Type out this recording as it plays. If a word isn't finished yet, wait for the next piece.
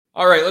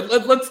All right,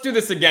 let's do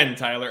this again,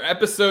 Tyler.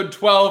 Episode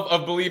 12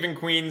 of Believe in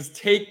Queens,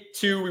 take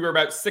 2. We were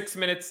about 6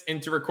 minutes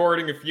into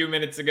recording a few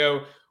minutes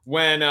ago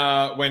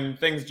when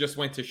things just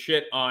went to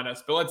shit on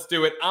us. But let's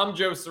do it. I'm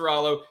Joe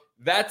Serralo.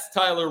 That's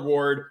Tyler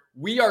Ward.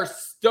 We are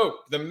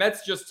stoked. The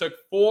Mets just took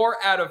 4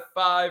 out of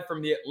 5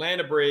 from the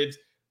Atlanta Braves.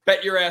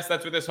 Bet your ass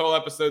that's what this whole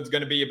episode's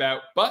going to be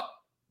about. But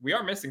we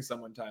are missing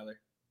someone, Tyler.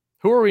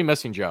 Who are we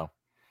missing, Joe?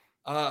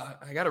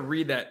 I got to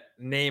read that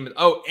name.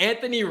 Oh,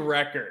 Anthony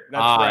Recker.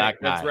 That's right.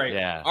 That's right.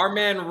 Yeah. Our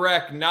man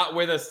Reck not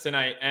with us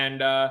tonight.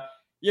 And,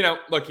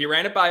 look, he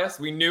ran it by us.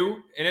 We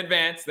knew in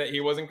advance that he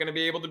wasn't going to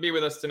be able to be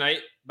with us tonight.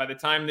 By the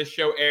time this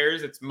show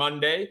airs, it's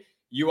Monday.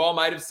 You all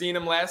might have seen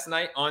him last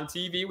night on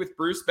TV with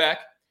Bruce Beck.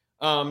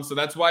 So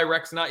that's why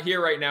Reck's not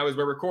here right now as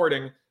we're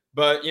recording.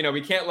 But,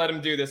 we can't let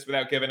him do this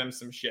without giving him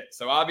some shit.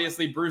 So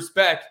obviously Bruce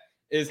Beck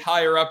is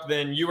higher up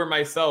than you or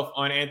myself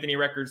on Anthony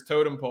Recker's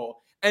totem pole.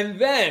 And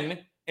then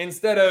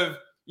instead of,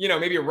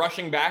 maybe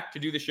rushing back to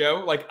do the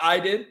show like I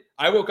did,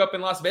 I woke up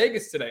in Las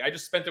Vegas today. I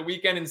just spent a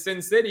weekend in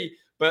Sin City,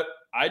 but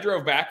I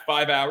drove back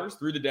 5 hours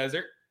through the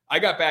desert. I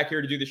got back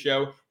here to do the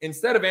show.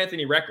 Instead of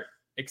Anthony Recker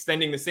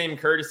extending the same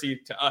courtesy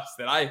to us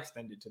that I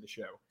extended to the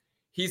show,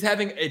 he's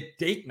having a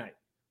date night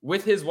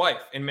with his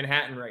wife in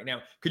Manhattan right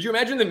now. Could you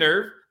imagine the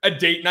nerve? A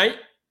date night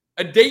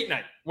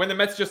when the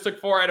Mets just took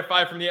 4 out of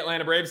 5 from the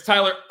Atlanta Braves.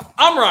 Tyler,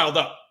 I'm riled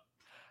up.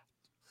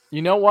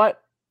 You know what?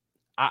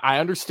 I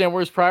understand where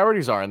his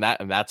priorities are, and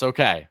that's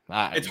okay.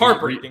 It's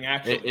heartbreaking,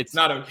 actually. It's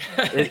not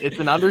okay. It's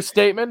an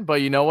understatement,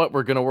 but you know what?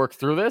 We're going to work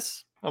through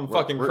this. I'm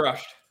fucking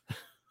crushed.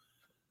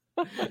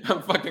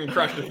 I'm fucking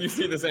crushed. If you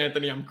see this,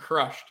 Anthony, I'm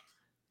crushed.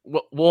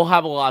 We'll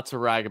have a lot to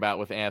rag about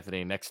with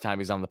Anthony next time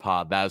he's on the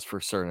pod. That is for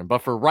certain.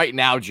 But for right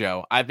now,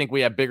 Joe, I think we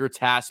have bigger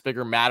tasks,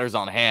 bigger matters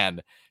on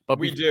hand. But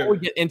before we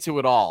get into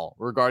it all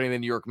regarding the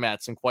New York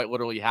Mets and quite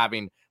literally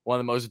having one of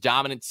the most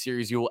dominant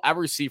series you will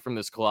ever see from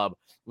this club,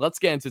 let's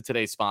get into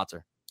today's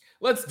sponsor.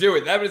 Let's do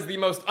it. That was the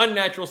most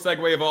unnatural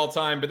segue of all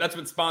time, but that's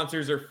what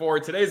sponsors are for.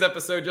 Today's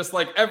episode, just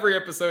like every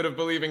episode of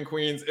Believe in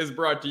Queens, is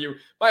brought to you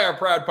by our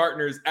proud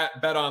partners at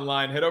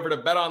BetOnline. Head over to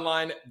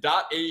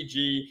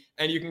betonline.ag,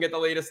 and you can get the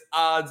latest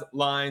odds,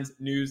 lines,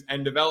 news,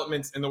 and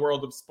developments in the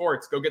world of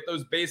sports. Go get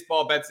those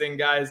baseball bets in,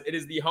 guys. It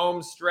is the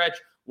home stretch.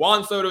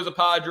 Juan Soto's a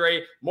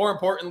Padre. More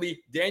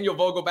importantly, Daniel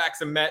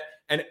Vogelback's a Met,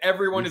 and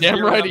everyone is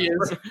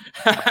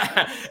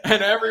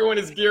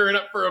gearing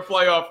up for a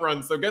playoff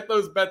run. So get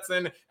those bets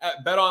in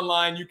at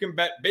BetOnline. You can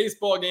bet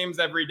baseball games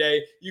every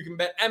day. You can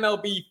bet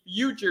MLB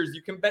futures.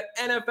 You can bet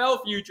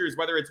NFL futures,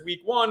 whether it's week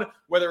 1,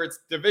 whether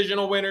it's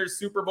divisional winners,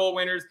 Super Bowl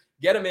winners.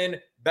 Get them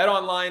in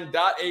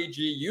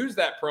betonline.ag. Use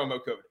that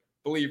promo code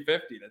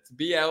BELIEVE50. That's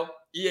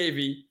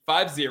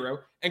BLEAV50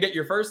 and get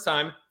your first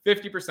time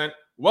 50%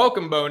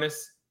 welcome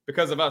bonus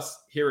because of us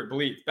here at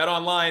Believe.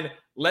 BetOnline,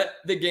 let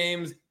the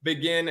games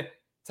begin.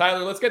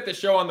 Tyler, let's get the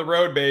show on the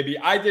road, baby.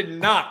 I did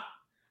not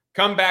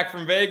come back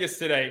from Vegas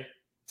today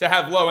to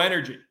have low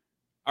energy.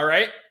 All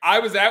right? I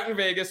was out in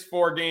Vegas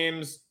for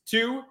games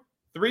 2,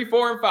 3,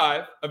 4, and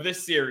 5 of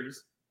this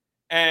series.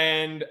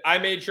 And I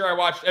made sure I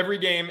watched every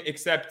game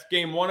except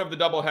game 1 of the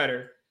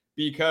doubleheader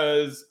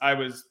because I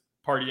was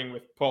partying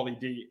with Paulie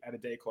D at a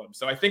day club.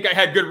 So I think I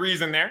had good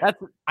reason there. That's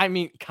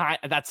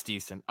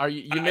decent.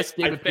 You missed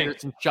David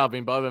Peterson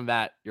shoving, but other than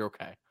that, you're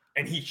okay.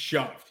 And he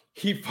shoved.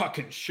 He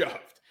fucking shoved.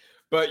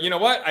 But you know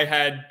what? I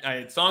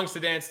had songs to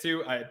dance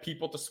to. I had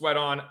people to sweat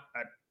on.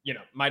 I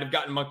might have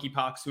gotten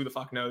monkeypox. Who the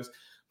fuck knows?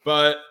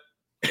 But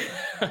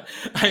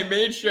I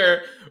made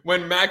sure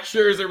when Max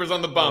Scherzer was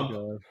on the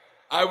bump,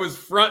 I was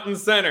front and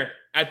center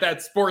at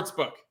that sports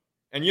book.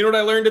 And you know what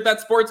I learned at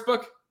that sports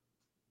book?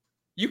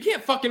 You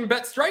can't fucking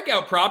bet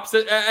strikeout props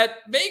at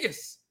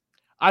Vegas.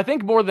 I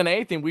think more than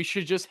anything, we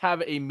should just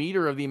have a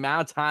meter of the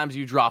amount of times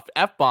you dropped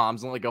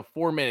F-bombs in like a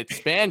 4-minute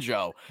span,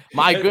 Joe.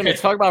 My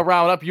goodness, talk about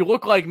round up. You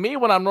look like me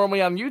when I'm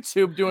normally on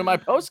YouTube doing my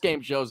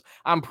post-game shows.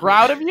 I'm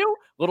proud of you.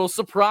 Little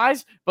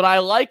surprised, but I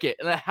like it.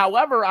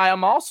 However, I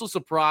am also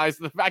surprised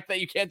at the fact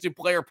that you can't do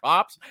player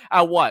props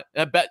at what?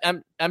 At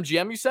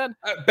MGM, you said?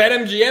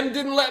 BetMGM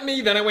didn't let me.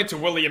 Then I went to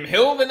William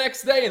Hill the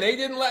next day, and they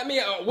didn't let me.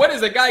 What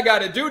does a guy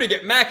got to do to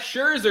get Max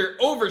Scherzer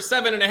over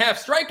 7.5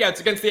 strikeouts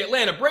against the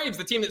Atlanta Braves,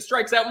 the team that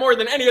strikes out more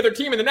than any other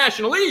team in the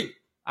National League?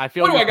 What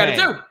do I got to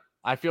do?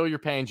 I feel your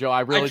pain, Joe.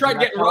 I tried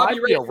getting Robbie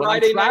Ray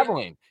Friday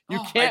night.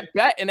 You can't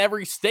bet in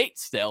every state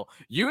still.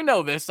 You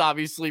know this,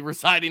 obviously,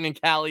 residing in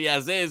Cali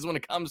as is when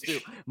it comes to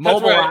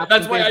mobile apps.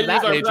 That's why I use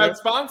our proud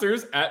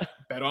sponsors at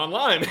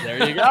BetOnline.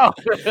 There you go.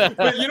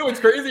 But you know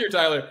what's crazier,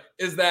 Tyler,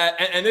 is that,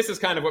 and this is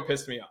kind of what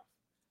pissed me off.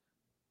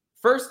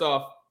 First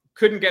off,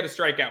 couldn't get a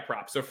strikeout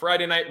prop. So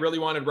Friday night, really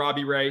wanted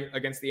Robbie Ray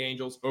against the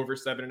Angels, over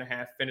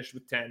 7.5, finished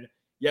with 10.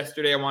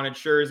 Yesterday, I wanted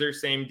Scherzer,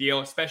 same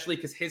deal, especially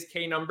because his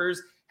K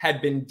numbers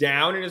had been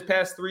down in his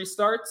past 3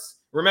 starts.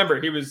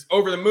 Remember, he was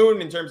over the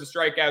moon in terms of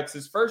strikeouts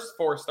his first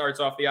 4 starts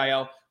off the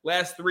IL.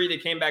 Last 3, they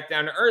came back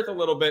down to earth a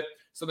little bit.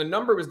 So the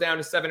number was down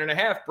to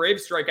 7.5.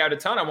 Braves strike out a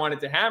ton. I wanted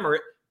to hammer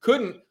it.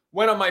 Couldn't.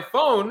 Went on my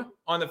phone,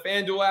 on the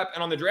FanDuel app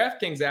and on the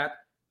DraftKings app.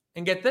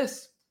 And get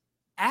this.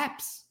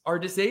 Apps are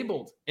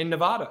disabled in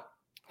Nevada.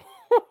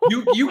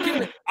 You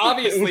can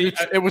obviously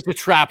it was a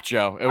trap,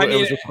 Joe. It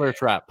was a clear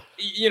trap.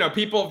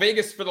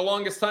 Vegas for the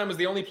longest time was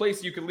the only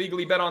place you could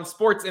legally bet on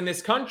sports in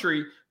this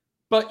country,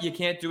 but you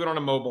can't do it on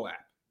a mobile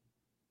app.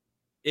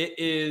 It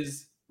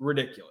is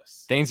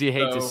ridiculous. Things you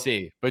hate to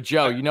see. But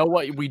Joe, you know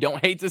what we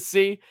don't hate to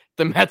see?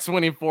 The Mets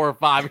winning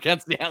 4-5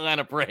 against the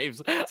Atlanta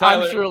Braves.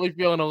 Tyler, I'm surely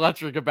feeling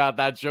electric about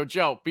that, Joe.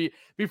 Joe,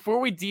 before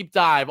we deep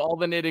dive all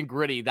the nit and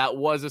gritty, that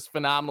was this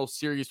phenomenal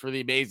series for the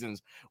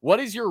Amazons.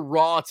 What is your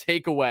raw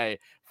takeaway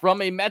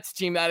from a Mets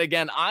team that,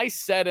 again, I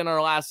said in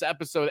our last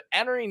episode,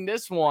 entering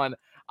this one,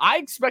 I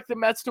expect the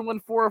Mets to win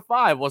 4 or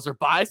 5. Was there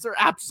bias there?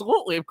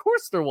 Absolutely. Of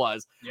course there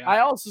was. Yeah. I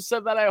also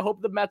said that I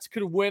hope the Mets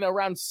could win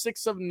around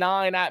 6 of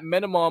 9 at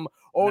minimum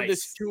over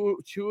this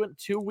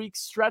two-week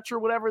stretch or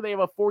whatever. They have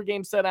a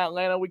 4-game set in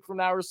Atlanta a week from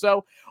now or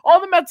so. All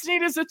the Mets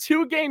need is a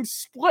 2-game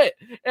split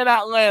in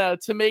Atlanta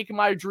to make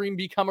my dream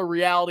become a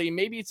reality.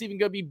 Maybe it's even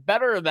going to be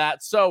better than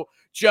that. So,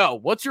 Joe,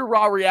 what's your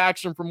raw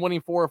reaction from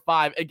winning 4 or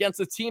 5 against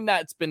a team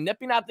that's been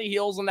nipping at the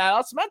heels and that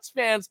us Mets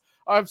fans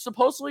are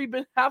supposedly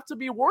have to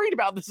be worried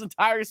about this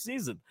entire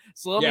season?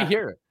 So let me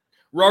hear it.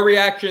 Raw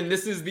reaction.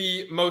 This is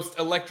the most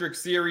electric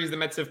series the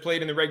Mets have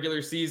played in the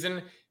regular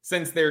season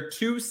since their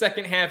 2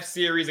 second-half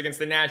series against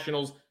the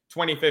Nationals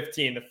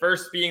 2015. The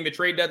first being the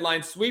trade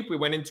deadline sweep. We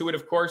went into it,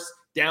 of course,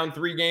 down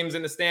 3 games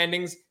in the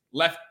standings,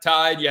 left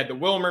tied. You had the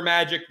Wilmer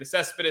magic, the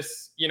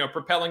Cespedes,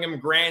 propelling him,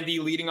 Grandy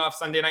leading off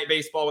Sunday Night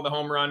Baseball with a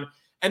home run.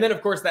 And then,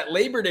 of course, that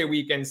Labor Day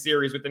weekend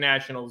series with the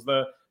Nationals,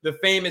 the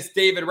famous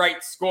David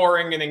Wright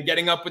scoring and then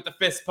getting up with the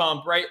fist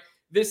pump, right?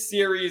 This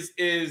series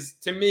is,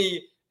 to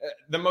me,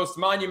 the most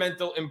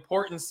monumental,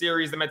 important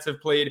series the Mets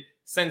have played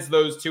since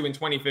those 2 in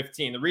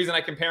 2015. The reason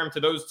I compare them to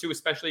those 2,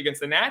 especially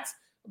against the Nats,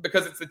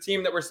 because it's the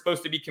team that we're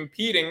supposed to be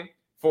competing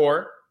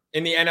for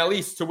in the NL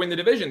East to win the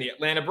division, the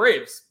Atlanta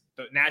Braves.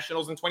 The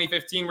Nationals in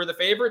 2015 were the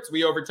favorites.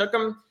 We overtook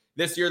them.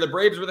 This year, the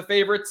Braves were the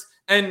favorites,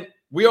 and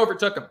we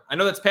overtook them. I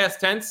know that's past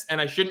tense, and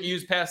I shouldn't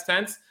use past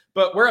tense,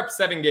 but we're up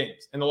 7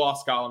 games in the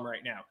loss column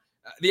right now.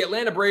 The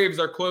Atlanta Braves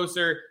are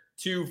closer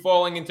to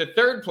falling into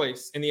 3rd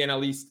place in the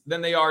NL East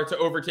than they are to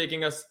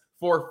overtaking us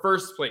for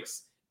 1st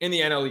place in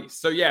the NL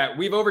East. So, yeah,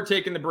 we've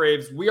overtaken the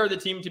Braves. We are the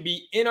team to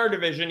be in our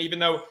division, even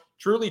though,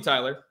 truly,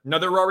 Tyler,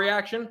 another raw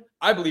reaction,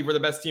 I believe we're the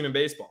best team in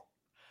baseball.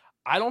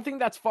 I don't think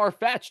that's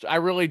far-fetched. I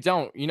really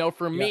don't.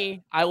 For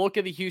me, I look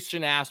at the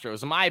Houston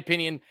Astros. In my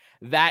opinion,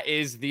 that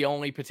is the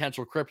only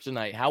potential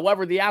kryptonite.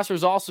 However, the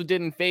Astros also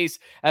didn't face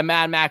a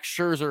Mad Max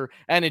Scherzer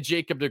and a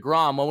Jacob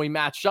deGrom when we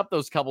matched up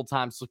those couple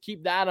times. So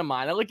keep that in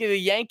mind. I look at the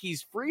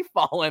Yankees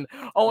free-falling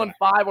 0-5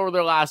 over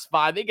their last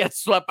 5. They get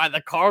swept by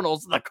the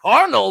Cardinals. The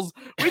Cardinals?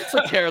 We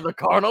took care of the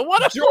Cardinals.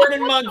 What a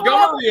Jordan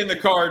Montgomery in the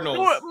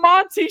Cardinals.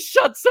 Monty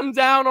shuts them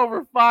down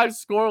over 5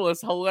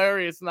 scoreless.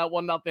 Hilarious in that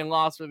 1-0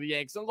 loss for the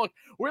Yanks. And look,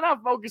 we're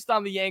not focused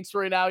on the Yanks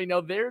right now.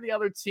 They're the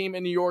other team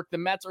in New York. The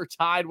Mets are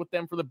tied with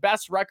them for the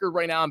best record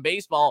right now in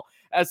baseball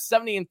as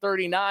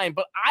 70-39.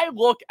 But I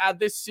look at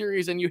this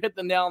series, and you hit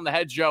the nail on the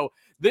head, Joe.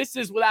 This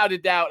is without a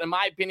doubt, in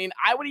my opinion,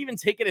 I would even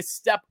take it a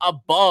step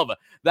above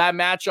that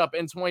matchup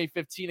in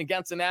 2015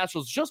 against the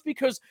Nationals, just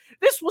because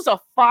this was a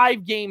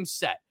 5-game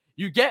set.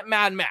 You get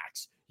Mad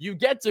Max, you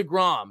get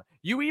deGrom,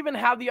 you even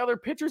have the other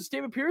pitchers.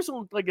 David Pearson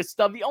looked like a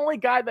stud. The only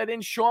guy that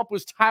didn't show up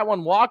was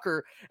Taijuan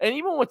Walker. And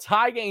even with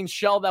Ty getting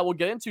shelled, that we'll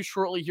get into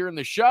shortly here in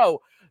the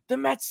show, the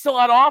Mets still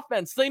had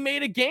offense. They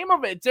made a game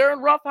of it.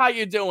 Darren Ruff, how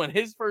you doing?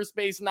 His first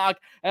base knock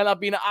ended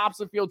up being an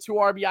opposite field 2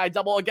 RBI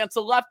double against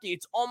a lefty.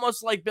 It's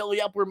almost like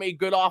Billy Upward made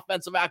good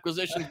offensive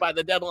acquisitions by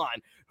the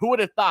deadline. Who would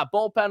have thought?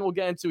 Bullpen we'll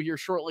get into here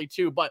shortly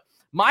too. But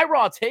my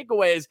raw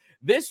takeaway is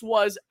this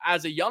was,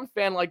 as a young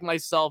fan like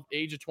myself,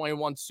 age of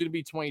 21, soon to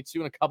be 22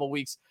 in a couple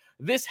weeks,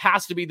 this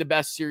has to be the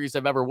best series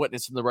I've ever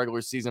witnessed in the regular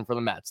season for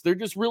the Mets. There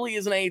just really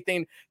isn't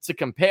anything to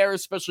compare,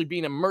 especially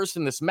being immersed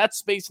in this Mets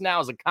space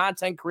now as a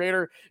content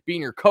creator, being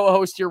your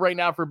co-host here right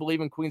now for Believe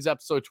in Queens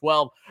episode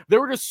 12. There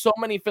were just so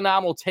many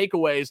phenomenal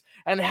takeaways,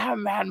 and have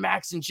Mad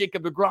Max and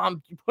Jacob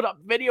deGrom put up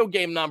video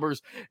game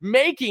numbers,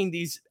 making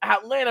these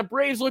Atlanta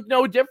Braves look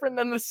no different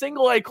than the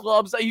single-A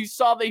clubs that you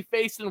saw they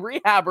faced in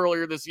rehab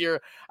earlier this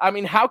year. I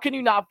mean, how can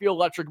you not feel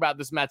electric about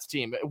this Mets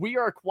team? We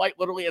are quite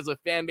literally, as a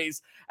fan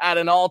base, at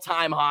an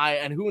all-time high.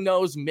 And who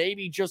knows,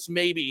 maybe, just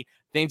maybe,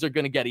 things are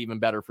going to get even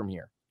better from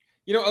here.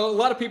 A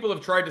lot of people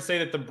have tried to say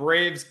that the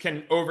Braves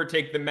can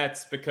overtake the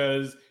Mets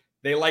because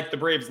they like the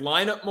Braves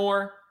lineup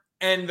more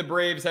and the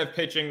Braves have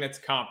pitching that's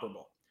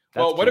comparable.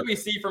 What did we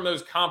see from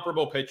those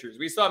comparable pitchers?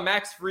 We saw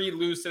Max Fried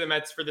lose to the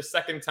Mets for the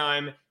 2nd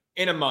time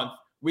in a month.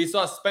 We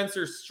saw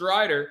Spencer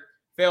Strider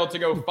fail to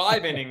go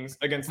 5 innings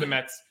against the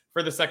Mets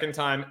for the 2nd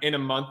time in a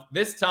month.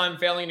 This time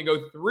failing to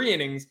go 3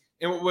 innings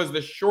in what was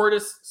the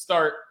shortest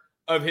start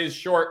of his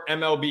short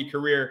MLB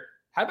career.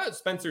 How about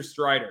Spencer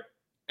Strider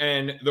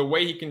and the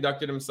way he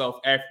conducted himself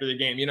after the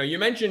game? You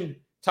mentioned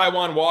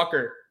Taijuan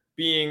Walker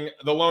being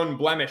the lone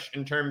blemish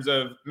in terms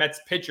of Mets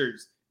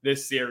pitchers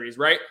this series,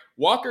 right?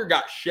 Walker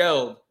got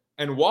shelled,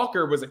 and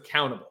Walker was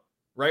accountable,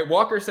 right?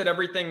 Walker said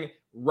everything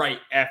right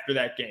after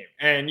that game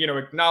and,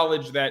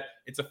 acknowledged that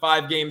it's a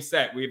 5-game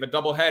set. We have a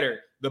doubleheader.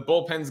 The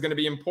bullpen's going to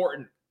be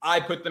important. I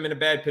put them in a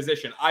bad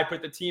position. I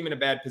put the team in a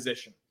bad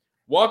position.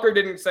 Walker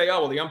didn't say,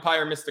 oh, well, the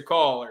umpire missed a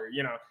call or,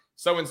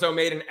 so-and-so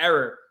made an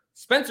error.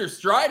 Spencer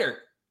Strider,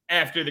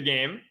 after the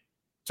game,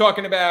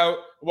 talking about,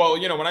 well,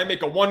 when I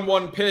make a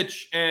 1-1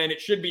 pitch and it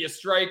should be a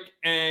strike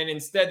and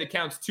instead it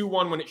counts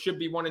 2-1 when it should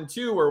be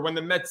 1-2, or when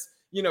the Mets,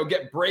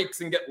 get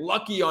breaks and get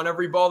lucky on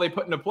every ball they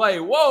put into play.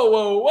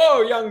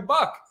 Whoa, young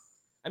buck.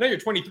 I know you're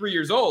 23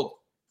 years old,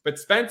 but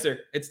Spencer,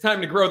 it's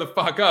time to grow the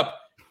fuck up.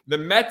 The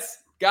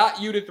Mets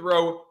got you to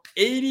throw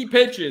 80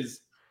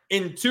 pitches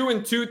in 2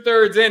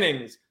 2/3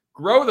 innings.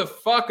 Grow the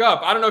fuck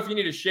up. I don't know if you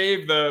need to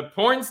shave the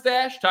porn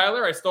stash,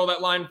 Tyler. I stole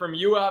that line from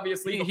you,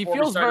 obviously. He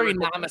feels very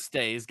namaste.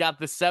 He's got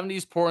the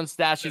 70s porn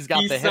stash. He's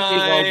got the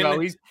hippie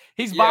logo.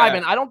 He's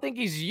vibing. I don't think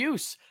he's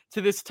used to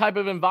this type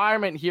of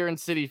environment here in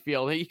Citi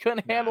Field. He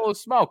couldn't handle the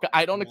smoke.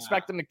 I don't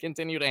expect him to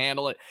continue to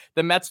handle it.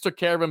 The Mets took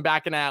care of him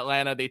back in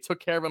Atlanta. They took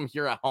care of him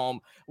here at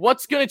home.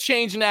 What's going to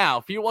change now?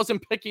 If he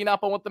wasn't picking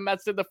up on what the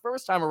Mets did the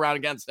first time around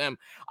against him,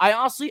 I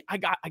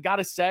got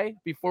to say,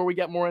 before we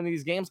get more in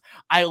these games,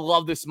 I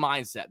love this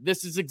mindset.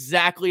 This is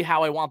exactly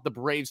how I want the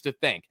Braves to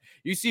think.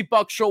 You see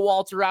Buck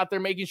Showalter out there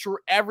making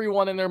sure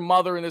everyone and their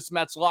mother in this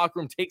Mets locker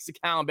room takes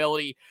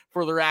accountability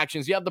for their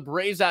actions. You have the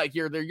Braves out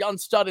here, their young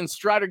stud and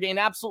Strider getting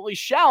absolutely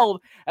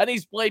shelled, and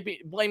he's blaming,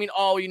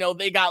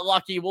 they got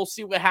lucky. We'll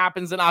see what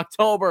happens in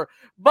October.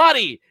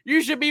 Buddy,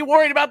 you should be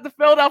worried about the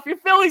Philadelphia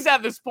Phillies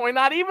at this point,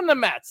 not even the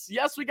Mets.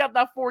 Yes, we got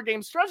that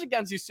 4-game stretch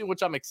against you soon,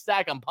 which I'm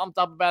ecstatic. I'm pumped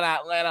up about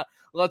Atlanta.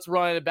 Let's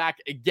run it back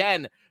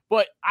again.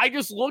 But I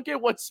just look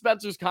at what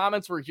Spencer's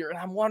comments were here, and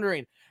I'm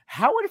wondering,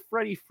 how would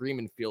Freddie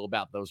Freeman feel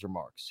about those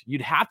remarks?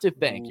 You'd have to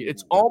think.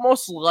 It's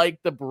almost like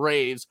the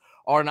Braves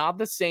are not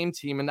the same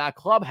team in that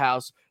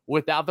clubhouse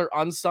without their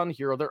unsung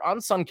hero, their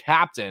unsung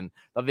captain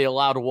that they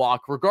allowed to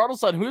walk,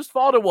 regardless on whose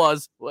fault it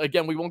was.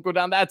 Again, we won't go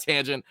down that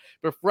tangent,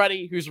 but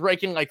Freddie, who's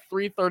raking like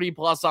 330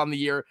 plus on the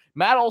year.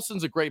 Matt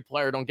Olson's a great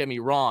player, don't get me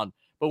wrong.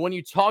 But when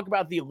you talk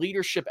about the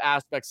leadership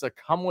aspects that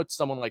come with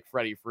someone like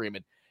Freddie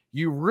Freeman,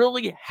 you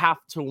really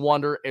have to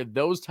wonder if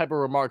those type of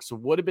remarks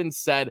would have been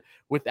said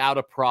without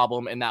a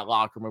problem in that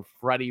locker room if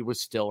Freddie was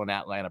still an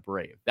Atlanta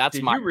Brave.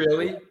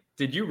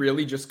 Did you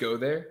really just go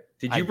there?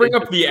 Did you bring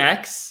up the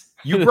X?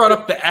 You brought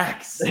up the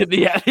X.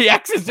 the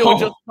X is doing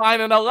just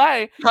fine in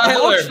LA.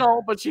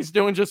 Emotional, but she's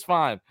doing just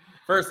fine.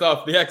 First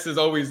off, the X's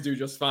always do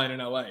just fine in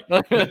LA.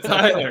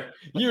 Tyler,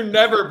 you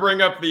never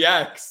bring up the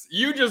X.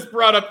 You just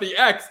brought up the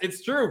X.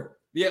 It's true.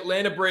 The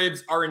Atlanta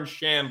Braves are in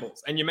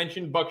shambles. And you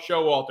mentioned Buck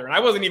Showalter. And I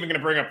wasn't even going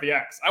to bring up the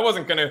X. I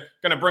wasn't going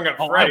to bring up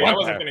Freddie. I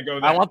wasn't going to go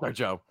there. I want there,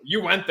 Joe.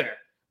 You went there.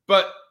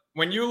 But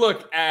when you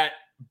look at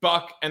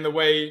Buck and the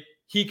way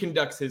he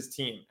conducts his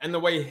team and the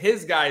way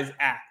his guys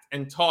act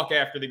and talk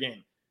after the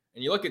game,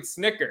 and you look at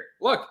Snicker.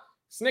 Look,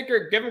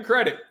 Snicker, give him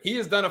credit. He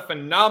has done a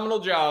phenomenal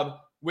job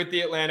with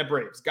the Atlanta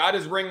Braves. Got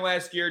his ring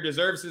last year,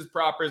 deserves his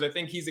propers. I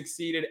think he's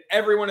exceeded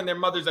everyone and their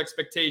mother's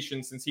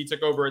expectations since he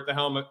took over at the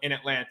helm in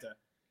Atlanta.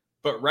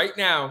 But right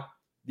now,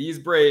 these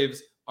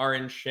Braves are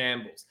in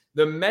shambles.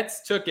 The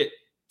Mets took it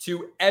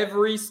to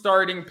every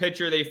starting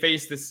pitcher they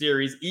faced this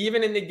series.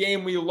 Even in the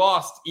game we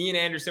lost, Ian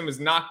Anderson was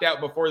knocked out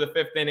before the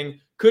 5th inning.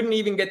 Couldn't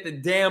even get the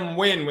damn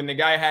win when the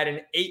guy had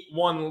an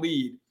 8-1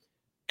 lead.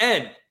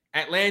 And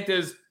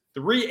Atlanta's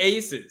 3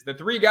 aces, the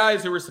 3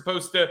 guys who were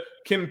supposed to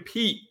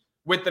compete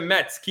with the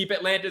Mets, keep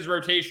Atlanta's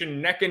rotation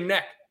neck and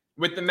neck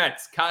with the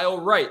Mets, Kyle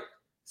Wright,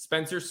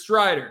 Spencer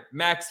Strider,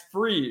 Max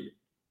Fried,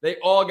 they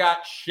all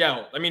got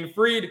shelled. I mean,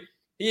 Fried,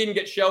 he didn't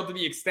get shelled to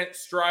the extent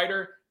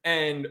Strider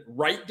and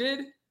Wright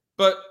did,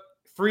 but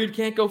Fried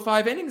can't go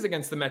 5 innings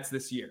against the Mets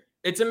this year.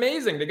 It's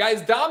amazing. The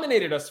guy's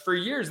dominated us for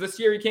years. This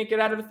year, he can't get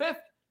out of the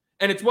 5th.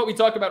 And it's what we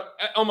talk about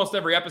almost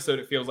every episode,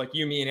 it feels like,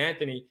 you, me, and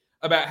Anthony,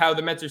 about how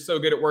the Mets are so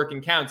good at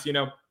working counts.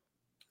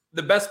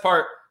 The best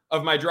part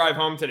of my drive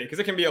home today, because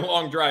it can be a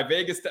long drive,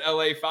 Vegas to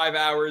LA, 5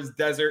 hours,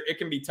 desert, it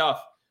can be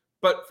tough.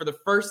 But for the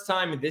first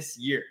time this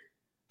year,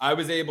 I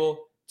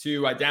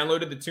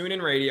downloaded the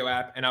TuneIn Radio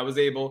app, and I was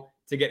able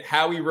to get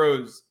Howie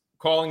Rose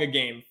calling a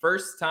game.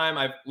 First time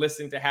I've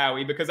listened to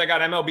Howie, because I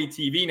got MLB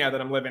TV now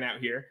that I'm living out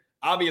here.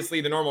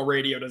 Obviously, the normal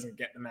radio doesn't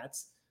get the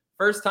Mets.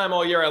 First time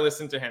all year I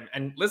listened to him,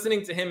 and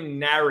listening to him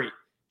narrate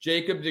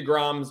Jacob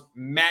deGrom's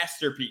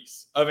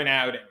masterpiece of an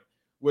outing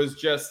was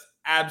just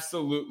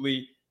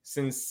absolutely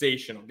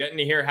sensational. Getting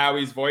to hear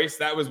Howie's voice,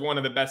 that was one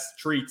of the best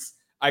treats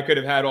I could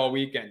have had all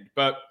weekend.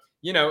 But,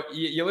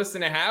 you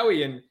listen to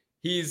Howie, and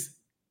he's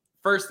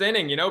first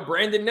inning,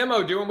 Brandon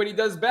Nimmo doing what he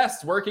does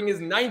best, working his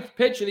 9th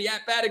pitch of the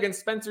at-bat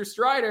against Spencer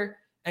Strider.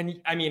 And,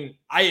 I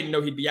didn't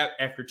know he'd be out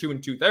after 2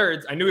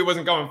 2/3. I knew he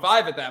wasn't going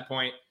 5 at that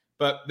point.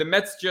 But the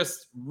Mets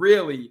just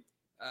really,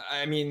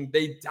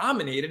 they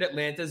dominated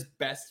Atlanta's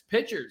best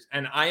pitchers.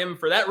 And I am,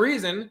 for that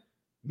reason,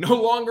 no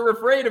longer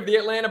afraid of the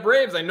Atlanta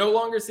Braves. I no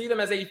longer see them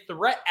as a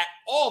threat at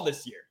all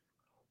this year.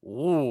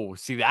 Ooh,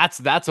 see,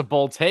 that's a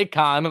bold take,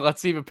 Con.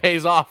 Let's see if it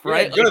pays off,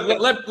 right? Yeah, good.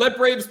 Let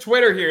Braves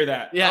Twitter hear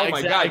that. Yeah, oh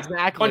my God,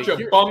 exactly. Bunch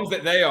of bums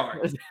that they are.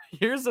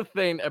 Here's the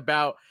thing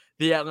about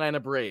The Atlanta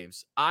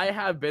Braves. I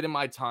have bit in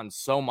my tongue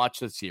so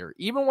much this year,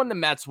 even when the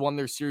Mets won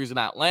their series in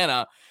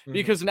Atlanta,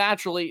 because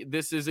naturally,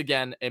 this is,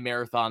 again, a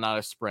marathon, not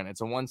a sprint.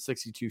 It's a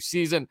 162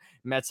 season.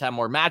 Mets have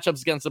more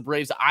matchups against the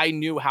Braves. I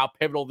knew how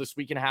pivotal this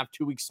week and a half,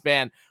 2-week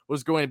span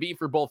was going to be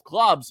for both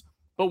clubs.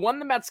 But when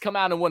the Mets come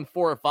out and win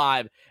 4 or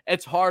 5,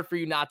 it's hard for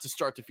you not to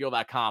start to feel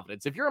that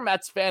confidence. If you're a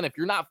Mets fan, if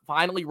you're not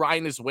finally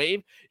riding this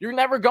wave, you're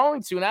never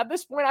going to. And at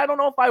this point, I don't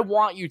know if I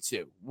want you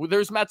to.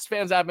 There's Mets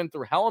fans that have been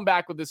through hell and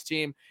back with this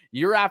team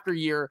year after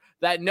year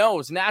that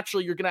knows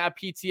naturally you're going to have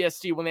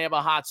PTSD when they have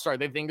a hot start.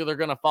 They think they're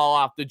going to fall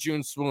off the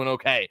June swoon.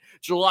 Okay,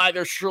 July,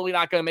 they're surely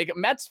not going to make it.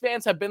 Mets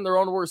fans have been their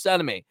own worst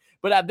enemy.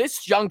 But at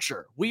this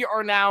juncture, we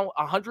are now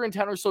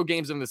 110 or so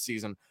games in the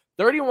season.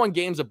 31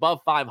 games above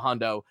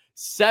 500,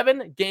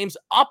 7 games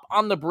up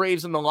on the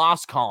Braves in the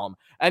loss column,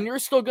 and you're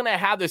still going to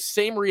have the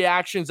same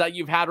reactions that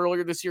you've had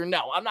earlier this year.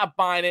 No, I'm not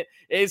buying it.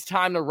 It is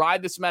time to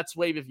ride this Mets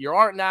wave. If you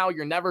aren't now,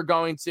 you're never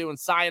going to, and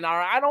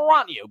sayonara, I don't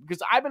want you,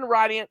 because I've been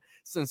riding it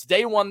since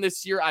day one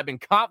this year. I've been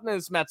confident in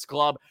this Mets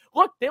club.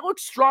 Look, they look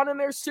strong in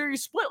their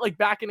series split, like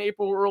back in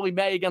April or early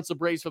May against the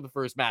Braves for the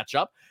first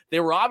matchup. They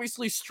were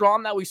obviously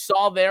strong that we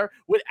saw there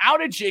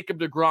without a Jacob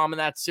deGrom in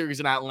that series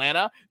in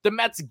Atlanta. The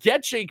Mets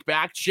get Jake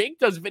back. Jake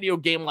does video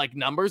game-like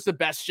numbers, the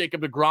best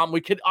Jacob deGrom we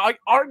could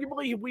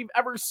arguably we've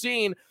ever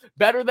seen,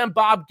 better than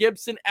Bob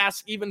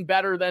Gibson-esque, even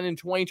better than in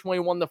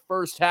 2021, the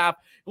first half.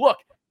 Look,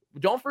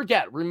 don't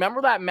forget,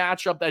 remember that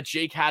matchup that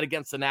Jake had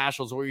against the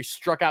Nationals where he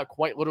struck out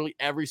quite literally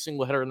every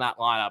single hitter in that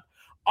lineup.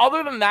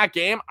 Other than that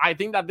game, I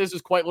think that this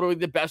is quite literally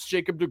the best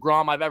Jacob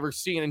deGrom I've ever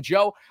seen. And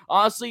Joe,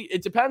 honestly,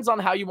 it depends on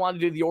how you want to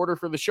do the order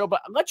for the show,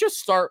 but let's just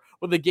start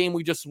with the game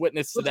we just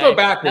witnessed today. Let's go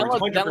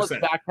backwards, then let's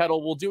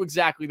backpedal. We'll do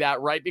exactly that,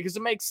 right? Because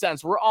it makes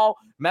sense. We're all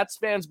Mets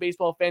fans,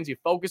 baseball fans. You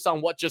focus on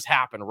what just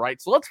happened,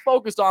 right? So let's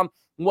focus on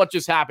what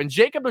just happened.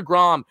 Jacob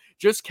deGrom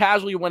just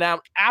casually went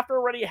out after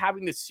already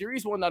having the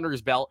series win under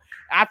his belt,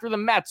 after the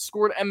Mets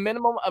scored a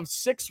minimum of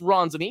 6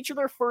 runs in each of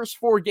their first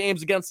 4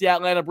 games against the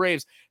Atlanta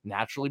Braves.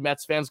 Naturally,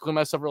 Mets fans including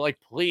myself are like,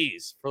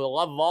 please, for the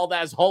love of all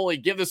that is holy,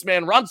 give this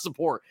man run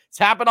support. It's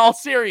happened all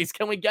series.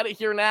 Can we get it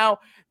here now?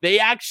 They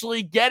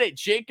actually get it.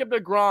 Jacob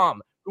deGrom,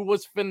 who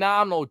was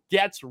phenomenal,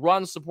 gets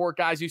run support,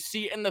 guys. You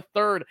see in the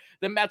third,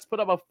 the Mets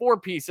put up a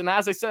 4-piece. And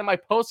as I said in my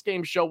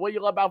post-game show, what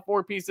you love about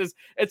 4 pieces,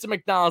 it's a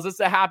McDonald's. It's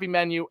a Happy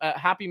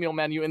Meal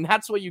menu. And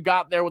that's what you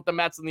got there with the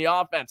Mets in the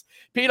offense.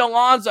 Pete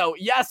Alonso,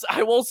 yes,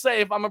 I will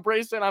say, if I'm a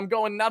Braves fan, I'm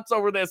going nuts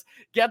over this,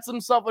 gets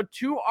himself a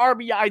 2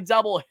 RBI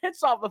double,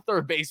 hits off the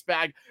third base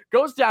bag,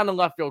 goes down the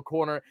left field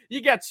corner.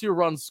 You get 2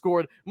 runs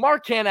scored.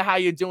 Mark Hanna, how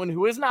you doing?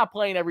 Who is not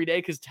playing every day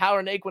because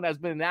Tyler Naquin has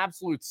been an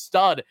absolute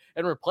stud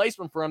and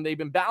replacement for him. They've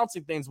been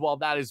balancing things well.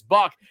 That is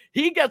Buck.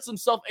 He gets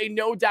himself a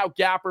no-doubt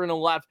gapper in the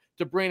left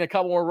to bring a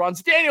couple more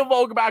runs. Daniel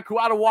Vogelbach, who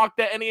out of walk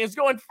that, and he is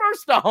going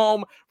first to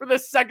home for the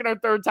second or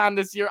third time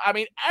this year. I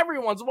mean,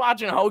 everyone's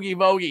watching Hoagie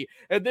Vogie.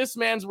 At this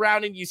man's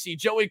rounding, you see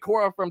Joey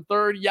Cora from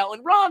third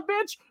yelling, "Run,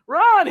 bitch,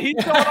 run!" He's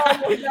going all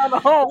the way down the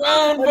home.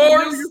 Run,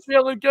 boys! You're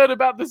feeling good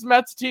about this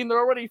Mets team. They're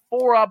already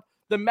 4 up.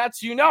 The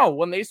Mets,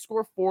 when they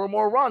score 4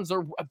 more runs,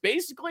 they're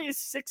basically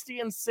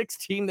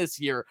 60-16 this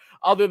year,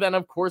 other than,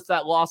 of course,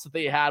 that loss that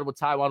they had with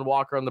Taijuan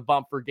Walker on the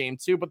bump for game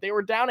 2. But they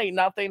were down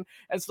 8-0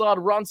 and still had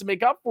runs to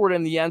make up for it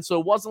in the end, so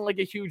it wasn't like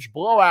a huge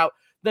blowout.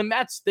 The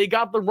Mets, they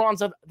got the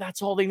runs.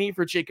 That's all they need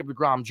for Jacob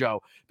deGrom,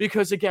 Joe.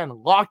 Because, again,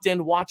 locked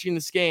in watching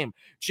this game,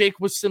 Jake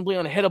was simply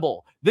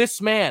unhittable.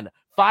 This man,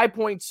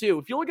 5.2.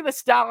 If you look at the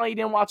stat line, he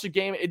didn't watch the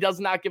game, it does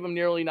not give him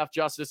nearly enough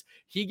justice.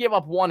 He gave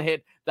up 1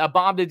 hit that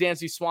bombed to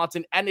Dansby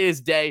Swanson ended his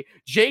day.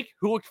 Jake,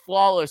 who looked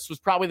flawless, was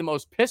probably the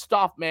most pissed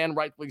off man,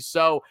 rightfully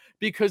so,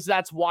 because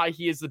that's why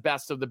he is the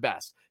best of the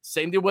best.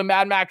 Same deal with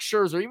Mad Max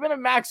Scherzer. Even if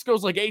Max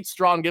goes like 8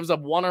 strong, gives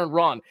up 1 earned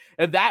run,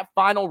 and that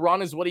final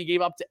run is what he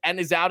gave up to end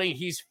his outing,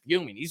 he's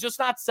fuming. He's just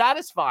not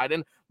satisfied,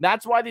 and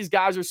that's why these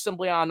guys are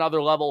simply on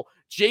another level.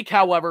 Jake,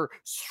 however,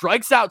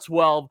 strikes out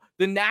 12,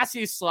 the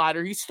nastiest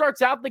slider. He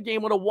starts out the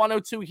game with a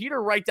 102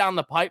 heater right down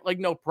the pipe, like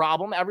no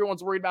problem.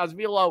 Everyone's worried about his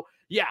velo.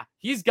 Yeah,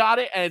 he's got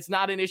it, and it's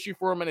not an issue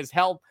for him in his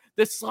health.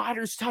 The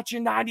slider's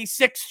touching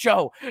 96,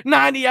 Joe.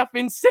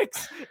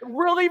 90-6.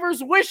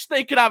 Relievers wish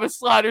they could have a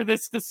slider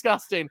this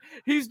disgusting.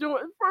 He's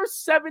doing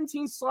first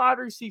 17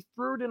 sliders he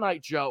threw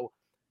tonight, Joe.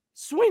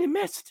 Swing and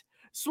missed.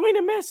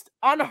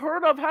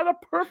 Unheard of. Had a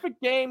perfect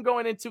game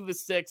going into the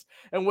 6th,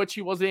 in which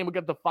he wasn't able to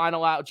get the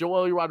final out.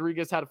 Joely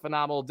Rodriguez had a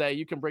phenomenal day.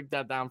 You can break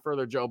that down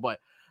further, Joe, but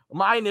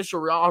my initial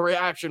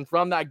reaction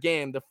from that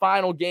game, the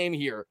final game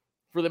here,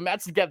 for the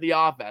Mets to get the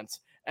offense,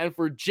 and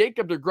for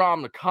Jacob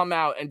deGrom to come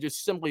out and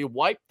just simply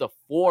wipe the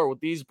floor with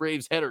these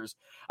Braves hitters.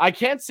 I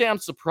can't say I'm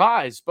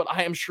surprised, but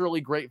I am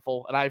surely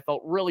grateful, and I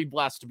felt really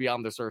blessed to be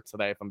on this earth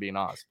today, if I'm being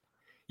honest.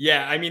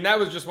 Yeah, I mean, that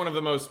was just one of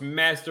the most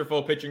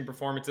masterful pitching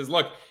performances.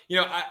 Look,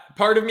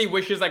 part of me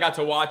wishes I got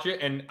to watch it,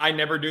 and I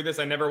never do this.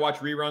 I never watch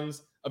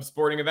reruns of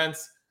sporting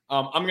events.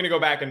 I'm going to go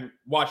back and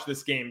watch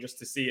this game just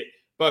to see it.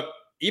 But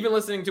even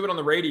listening to it on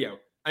the radio,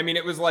 I mean,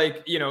 it was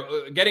like,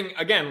 getting,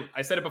 again,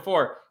 I said it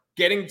before,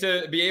 getting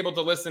to be able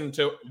to listen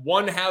to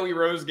one Howie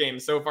Rose game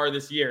so far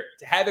this year,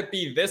 to have it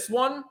be this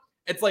one,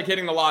 It's like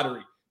hitting the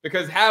lottery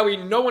because Howie,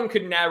 no one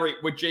could narrate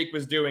what Jake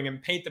was doing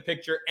and paint the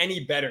picture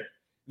any better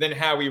than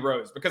Howie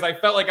Rose because I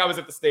felt like I was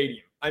at the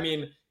stadium. I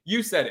mean,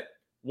 you said it.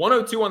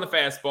 102 on the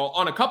fastball,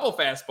 on a couple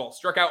fastballs,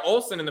 struck out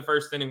Olsen in the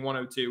first inning,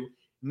 102.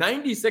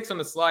 96 on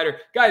the slider.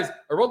 Guys,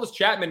 Aroldis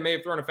Chapman may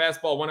have thrown a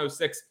fastball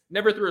 106,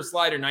 never threw a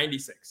slider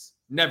 96.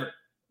 Never.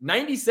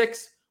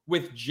 96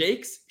 with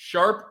Jake's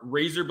sharp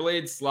razor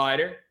blade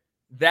slider.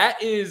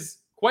 That is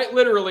quite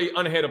literally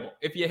unhittable.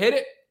 If you hit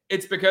it,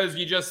 it's because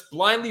you just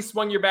blindly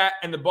swung your bat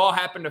and the ball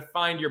happened to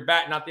find your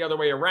bat, not the other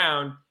way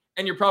around,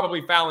 and you're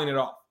probably fouling it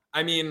off.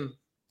 I mean,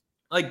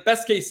 like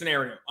best case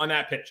scenario on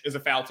that pitch is a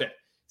foul tip.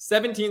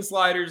 17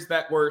 sliders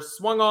that were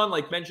swung on,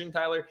 like mentioned,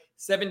 Tyler.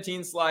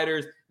 17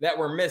 sliders that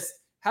were missed.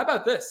 How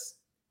about this?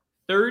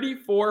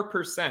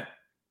 34%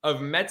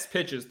 of Mets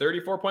pitches,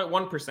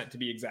 34.1% to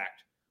be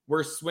exact,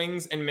 were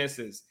swings and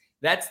misses.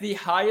 That's the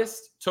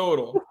highest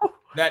total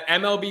that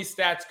MLB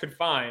stats could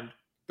find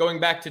going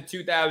back to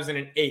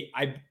 2008.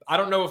 I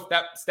don't know if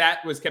that stat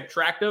was kept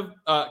track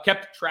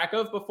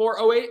of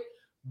before 08,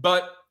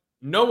 but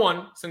no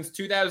one since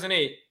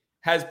 2008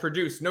 has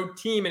produced, no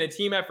team in a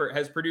team effort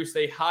has produced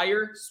a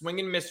higher swing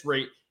and miss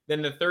rate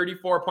than the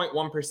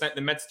 34.1%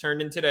 the Mets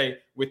turned in today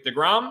with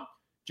deGrom,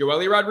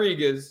 Joely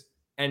Rodriguez,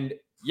 and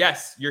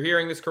yes, you're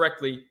hearing this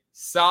correctly,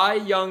 Cy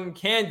Young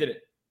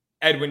candidate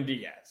Edwin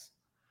Diaz.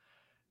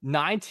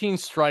 19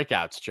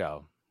 strikeouts,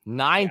 Joe.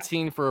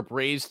 19 for a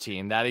Braves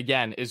team that,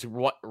 again, is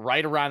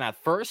right around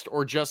at first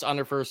or just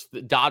under first.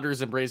 The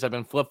Dodgers and Braves have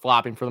been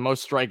flip-flopping for the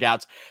most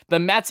strikeouts. The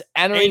Mets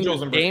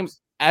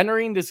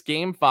entering this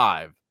game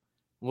 5,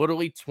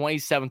 literally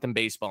 27th in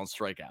baseball in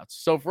strikeouts.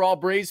 So for all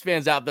Braves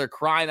fans out there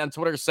crying on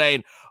Twitter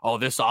saying, oh,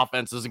 this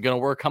offense isn't going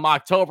to work come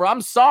October,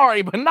 I'm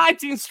sorry, but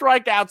 19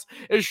 strikeouts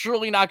is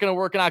surely not going to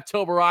work in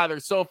October either.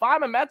 So if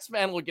I'm a Mets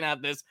fan looking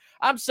at this,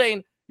 I'm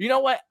saying, you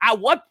know what? At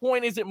what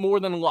point is it more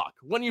than luck?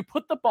 When you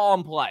put the ball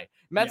in play.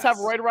 Mets have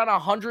right around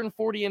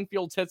 140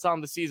 infield hits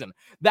on the season.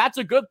 That's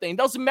a good thing.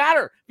 Doesn't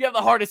matter if you have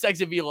the hardest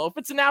exit velo. If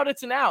it's an out,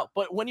 it's an out.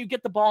 But when you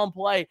get the ball in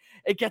play,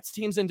 it gets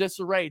teams in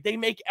disarray. They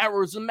make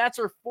errors. The Mets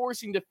are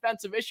forcing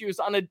defensive issues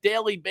on a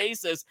daily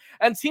basis,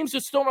 and teams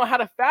just don't know how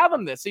to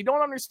fathom this. They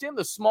don't understand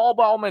the small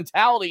ball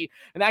mentality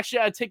and actually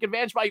how to take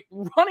advantage by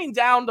running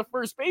down the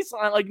first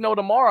baseline like no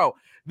tomorrow.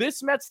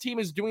 This Mets team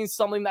is doing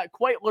something that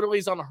quite literally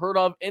is unheard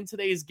of in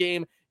today's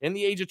game in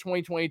the age of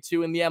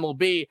 2022 in the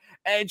MLB.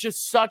 And it's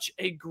just such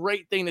a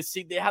great thing to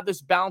see. They have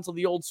this balance of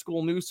the old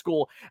school, new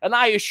school. And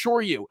I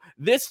assure you,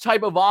 this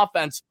type of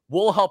offense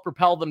will help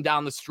propel them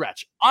down the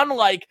stretch.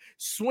 Unlike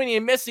swinging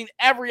and missing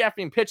every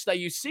effing pitch that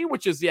you see,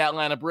 which is the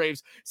Atlanta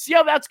Braves. See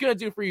how that's going to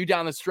do for you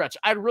down the stretch.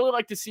 I'd really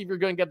like to see if you're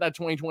going to get that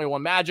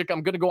 2021 magic.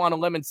 I'm going to go on a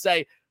limb and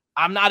say,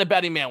 I'm not a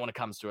betting man when it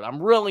comes to it.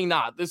 I'm really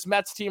not. This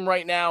Mets team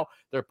right now,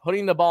 they're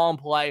putting the ball in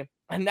play.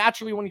 And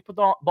naturally, when you put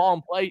the ball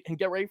in play, and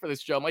get ready for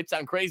this, Joe, it might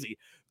sound crazy,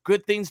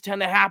 good things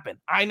tend to happen.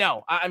 I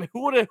know. I mean,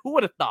 who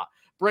would have thought?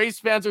 Braves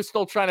fans are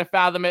still trying to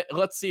fathom it.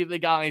 Let's see if they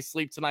got any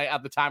sleep tonight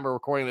at the time we're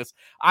recording this.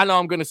 I know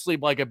I'm going to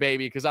sleep like a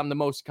baby because I'm the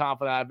most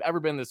confident I've ever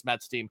been in this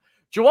Mets team.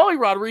 Joely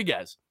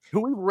Rodriguez,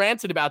 who we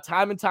ranted about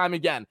time and time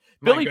again.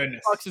 Billy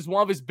Bucks is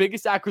one of his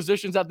biggest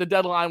acquisitions at the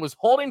deadline, was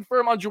holding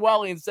firm on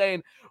Joely and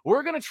saying,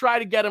 we're going to try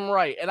to get him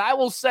right. And I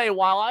will say,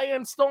 while I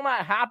am still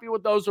not happy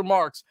with those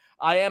remarks,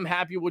 I am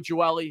happy with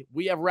Joely.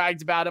 We have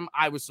ragged about him.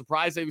 I was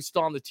surprised that he was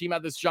still on the team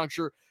at this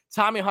juncture.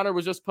 Tommy Hunter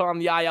was just put on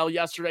the IL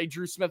yesterday.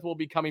 Drew Smith will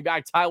be coming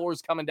back.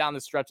 Tyler's coming down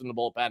the stretch in the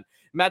bullpen.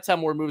 Mets have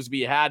more moves to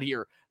be had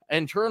here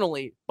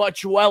internally. But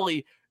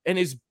Joely, in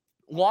his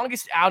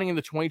longest outing in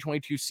the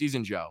 2022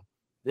 season, Joe,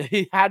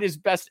 he had his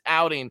best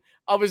outing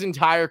of his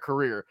entire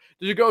career.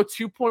 To go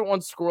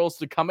 2.1 squirrels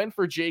to come in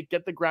for Jake,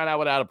 get the ground out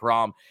without a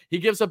problem. He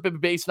gives up a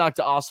base knock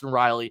to Austin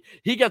Riley.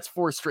 He gets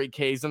 4 straight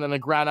Ks and then a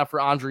ground out for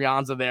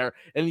Andrianza there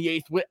in the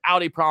 8th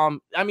without a problem.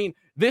 I mean,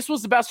 this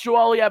was the best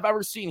Joely I've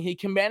ever seen. He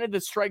commanded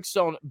the strike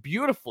zone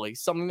beautifully,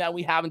 something that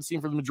we haven't seen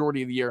for the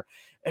majority of the year.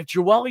 If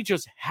Joely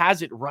just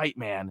has it right,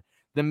 man,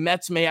 the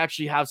Mets may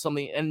actually have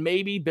something, and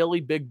maybe Billy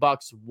Big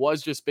Bucks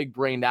was just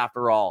big-brained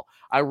after all.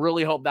 I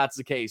really hope that's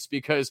the case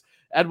because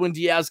Edwin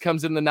Diaz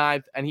comes in the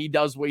 9th, and he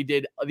does what he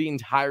did the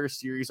entire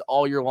series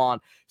all year long,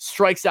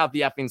 strikes out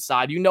the effing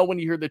side. You know when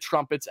you hear the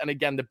trumpets, and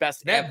again, the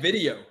best. That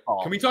video.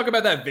 Can we talk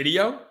about that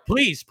video?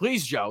 Please,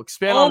 Joe.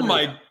 Expand on it. Oh,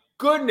 my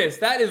goodness.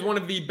 That is one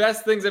of the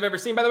best things I've ever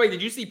seen. By the way,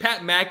 did you see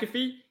Pat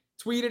McAfee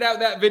tweeted out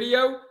that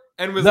video?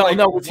 And was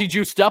was he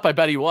juiced up? I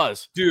bet he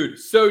was. Dude,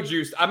 so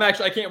juiced.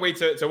 I can't wait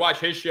to watch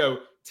his show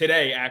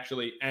today,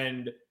 actually.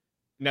 And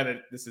now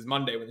that this is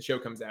Monday when the show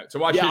comes out. So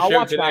watch his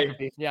show today.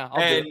 McAfee. Yeah,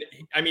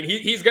 I mean,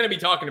 he's going to be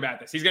talking about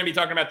this. He's going to be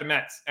talking about the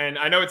Mets. And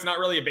I know it's not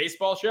really a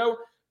baseball show,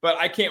 but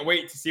I can't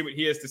wait to see what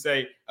he has to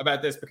say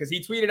about this because he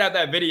tweeted out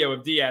that video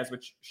of Diaz,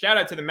 which shout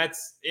out to the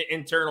Mets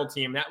internal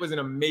team. That was an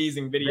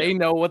amazing video. They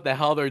know what the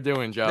hell they're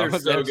doing, Joe. They're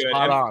so good.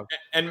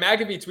 And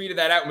McAfee tweeted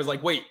that out and was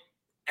like, wait,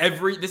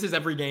 this is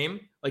every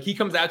game? Like he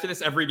comes out to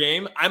this every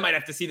game? I might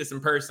have to see this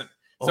in person.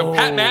 So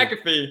Pat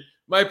McAfee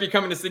might be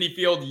coming to Citi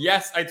Field.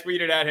 Yes, I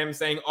tweeted at him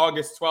saying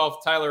August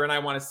 12th, Tyler and I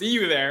want to see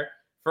you there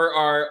for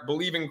our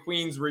Believe in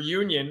Queens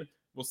reunion.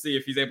 We'll see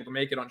if he's able to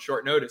make it on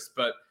short notice.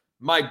 But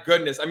my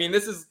goodness, I mean,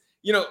 this is,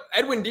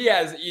 Edwin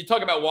Diaz, you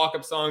talk about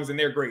walk-up songs, and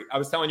they're great. I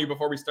was telling you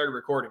before we started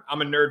recording,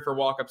 I'm a nerd for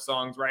walk-up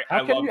songs, right?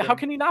 How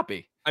can you not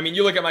be? I mean,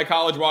 you look at my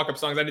college walk-up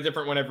songs, I had a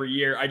different one every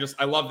year.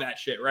 I love that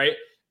shit, right?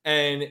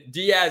 And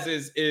Diaz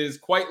is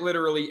quite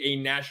literally a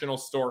national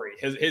story.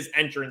 His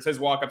entrance, his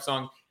walk-up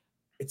song,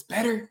 it's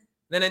better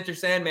than Enter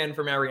Sandman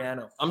from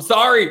Mariano. I'm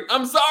sorry.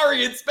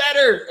 It's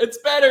better.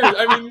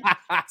 I mean,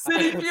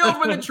 Citi Field,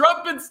 when the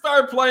trumpets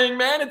start playing,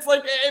 man, it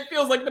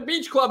feels like the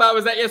beach club I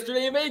was at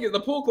yesterday in Vegas, the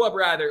pool club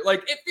rather.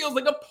 Like, it feels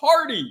like a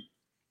party.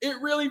 It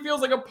really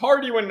feels like a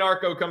party when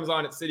Narco comes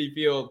on at Citi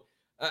Field.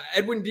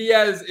 Edwin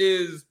Diaz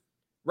is,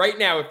 right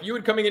now, if you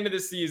had coming into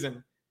this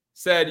season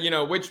said,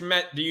 which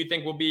Met do you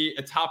think will be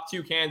a top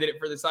 2 candidate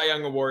for the Cy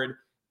Young Award?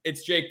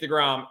 It's Jake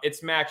deGrom.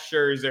 It's Max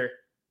Scherzer.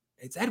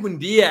 It's Edwin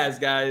Diaz,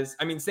 guys.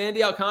 I mean,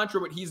 Sandy Alcantara,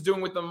 what he's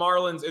doing with the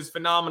Marlins is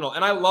phenomenal.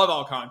 And I love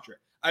Alcantara.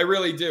 I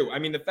really do. I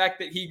mean, the fact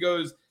that he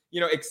goes,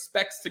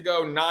 expects to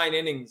go 9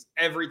 innings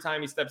every time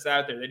he steps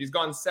out there, that he's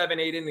gone 7,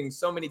 8 innings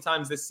so many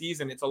times this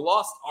season. It's a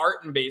lost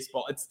art in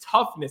baseball. It's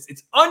toughness.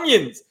 It's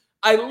onions.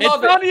 I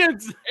love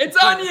it. It's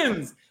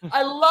onions.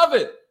 I love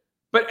it.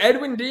 But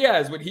Edwin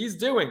Diaz, what he's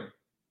doing,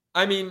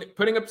 I mean,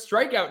 putting up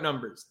strikeout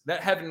numbers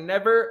that have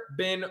never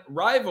been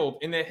rivaled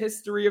in the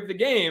history of the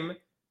game,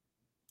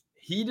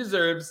 he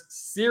deserves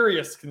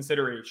serious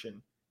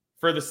consideration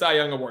for the Cy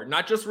Young Award.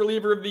 Not just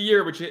reliever of the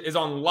year, which is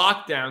on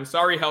lockdown.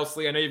 Sorry,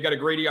 Helsley. I know you've got a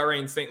great ERA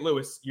in St.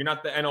 Louis. You're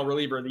not the NL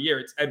reliever of the year.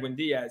 It's Edwin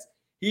Diaz.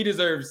 He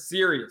deserves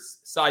serious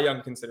Cy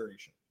Young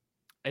consideration.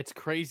 It's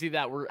crazy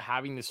that we're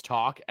having this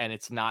talk and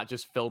it's not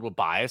just filled with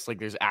bias. Like,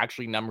 there's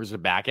actually numbers to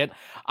back it.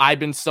 I've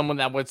been someone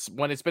that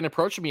when it's been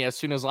approaching me as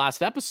soon as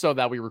last episode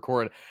that we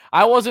recorded,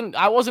 I wasn't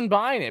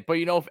buying it. But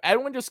if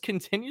Edwin just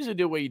continues to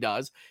do what he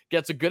does,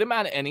 gets a good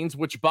amount of innings,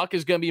 which Buck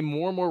is going to be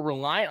more and more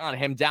reliant on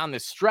him down the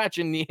stretch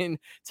in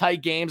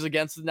tight games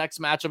against the next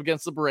matchup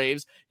against the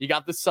Braves. You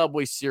got the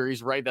Subway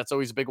Series, right? That's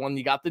always a big one.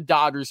 You got the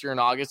Dodgers here in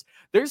August.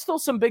 There's still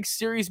some big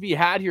series to be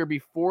had here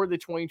before the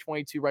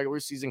 2022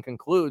 regular season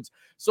concludes.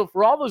 So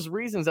for all those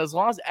reasons, as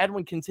long as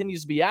Edwin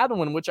continues to be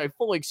Edwin, which I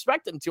fully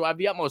expect him to, I have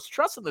the utmost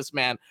trust in this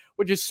man,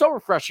 which is so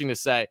refreshing to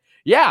say.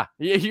 Yeah,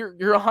 you're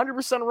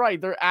 100% right.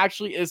 There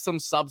actually is some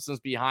substance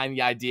behind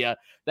the idea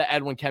that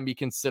Edwin can be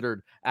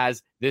considered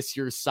as this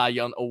year's Cy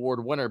Young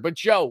Award winner. But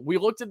Joe, we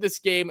looked at this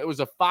game. It was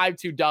a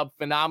 5-2 dub.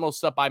 Phenomenal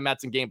stuff by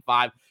Mets in Game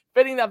 5.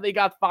 Fitting that they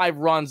got 5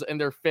 runs in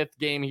their 5th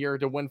game here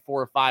to win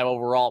 4 or 5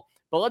 overall.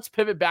 But let's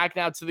pivot back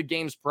now to the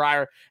games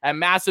prior. A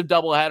massive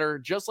doubleheader,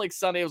 just like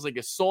Sunday. It was like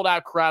a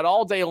sold-out crowd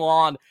all day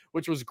long,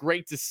 which was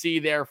great to see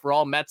there for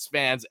all Mets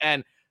fans.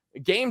 And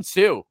Game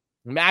 2,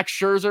 Max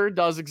Scherzer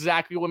does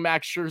exactly what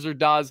Max Scherzer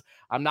does.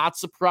 I'm not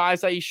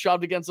surprised that he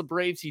shoved against the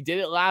Braves. He did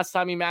it last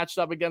time he matched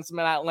up against them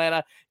in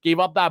Atlanta, gave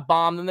up that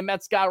bomb. Then the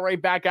Mets got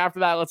right back after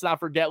that. Let's not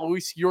forget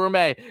Luis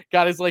Guillorme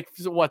got his,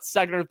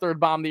 second or third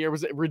bomb of the year. It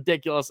was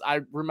ridiculous.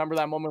 I remember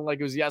that moment like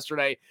it was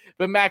yesterday.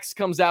 But Max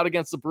comes out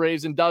against the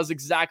Braves and does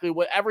exactly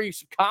what every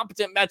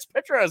competent Mets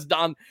pitcher has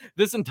done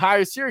this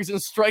entire series and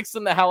strikes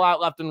them the hell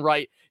out left and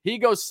right. He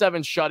goes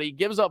 7 shutty,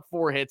 gives up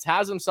 4 hits,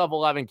 has himself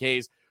 11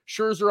 Ks.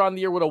 Scherzer on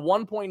the year with a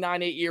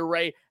 1.98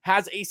 ERA,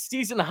 has a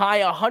season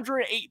high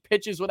 108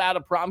 pitches without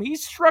a problem. He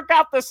struck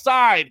out the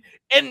side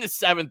in the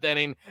 7th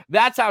inning.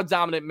 That's how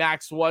dominant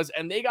Max was,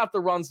 and they got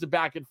the runs to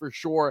back it for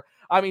sure.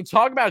 I mean,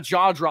 talk about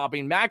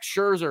jaw-dropping. Max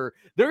Scherzer,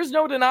 there's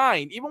no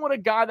denying, even with a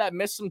guy that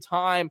missed some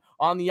time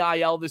on the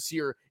IL this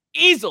year,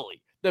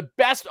 easily the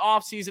best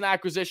offseason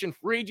acquisition,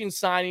 free agent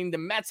signing the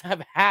Mets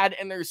have had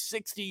in their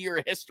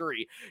 60-year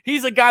history.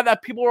 He's a guy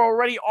that people are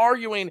already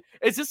arguing,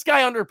 is this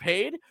guy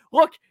underpaid?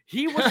 Look,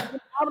 he was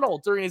phenomenal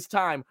during his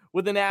time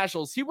with the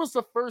Nationals. He was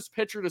the first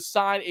pitcher to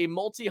sign a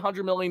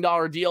multi-$100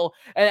 million deal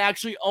and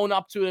actually own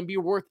up to it and be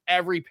worth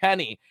every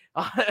penny.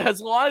 As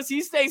long as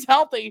he stays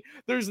healthy,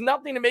 there's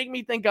nothing to make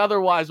me think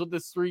otherwise with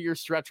this 3-year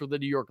stretch with the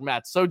New York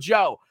Mets. So,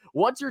 Joe,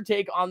 what's your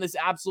take on this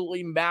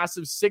absolutely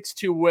massive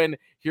 6-2 win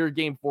here in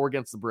Game 4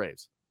 against the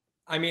Braves?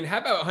 I mean, how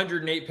about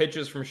 108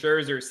 pitches from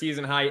Scherzer,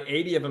 season high,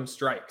 80 of them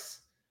strikes?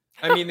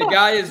 I mean, the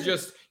guy is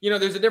just,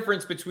 there's a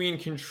difference between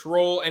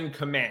control and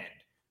command,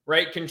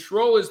 right?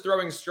 Control is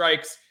throwing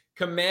strikes.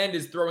 Command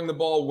is throwing the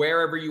ball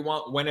wherever you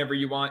want, whenever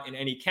you want, in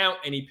any count,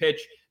 any pitch.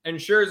 And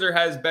Scherzer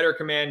has better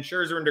command.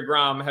 Scherzer and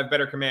deGrom have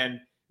better command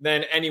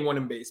than anyone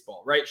in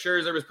baseball, right?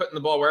 Scherzer was putting the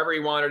ball wherever he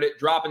wanted it,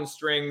 dropping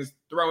strings,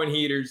 throwing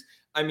heaters.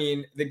 I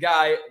mean, the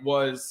guy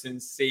was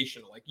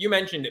sensational. Like you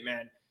mentioned it,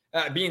 man.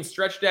 Being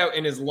stretched out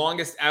in his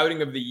longest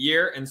outing of the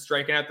year and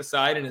striking out the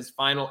side in his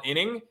final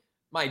inning.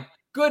 My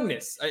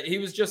goodness, he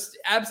was just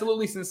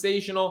absolutely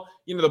sensational.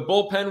 The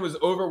bullpen was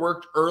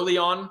overworked early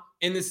on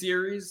in the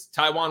series.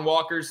 Taijuan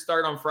Walker's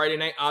start on Friday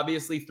night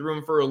obviously threw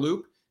him for a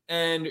loop.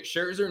 And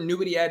Scherzer knew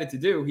what he had to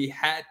do. He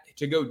had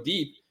to go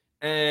deep.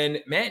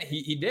 And, man,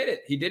 he did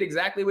it. He did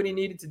exactly what he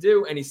needed to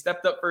do, and he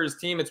stepped up for his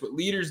team. It's what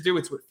leaders do.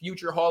 It's what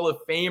future Hall of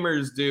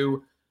Famers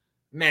do.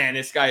 Man,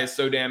 this guy is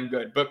so damn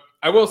good. But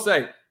I will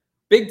say,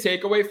 big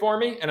takeaway for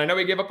me, and I know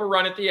he gave up a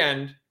run at the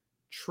end,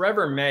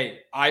 Trevor May,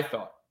 I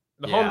thought.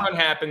 The Yeah. home run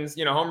happens,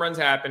 home runs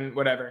happen,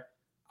 whatever.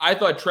 I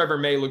thought Trevor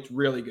May looked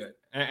really good.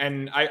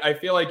 And I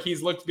feel like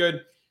he's looked good.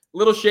 A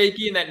little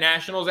shaky in that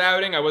Nationals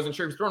outing. I wasn't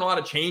sure. He was throwing a lot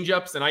of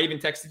changeups, and I even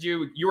texted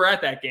you. You were at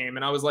that game,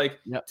 and I was like,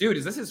 dude,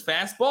 is this his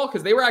fastball?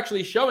 Because they were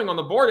actually showing on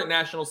the board at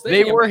National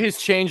Stadium. They were his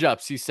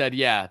changeups, he said.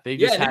 Yeah. They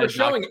were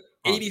showing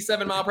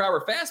 87 mile per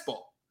hour fastball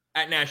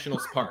at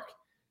Nationals Park.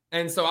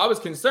 And so I was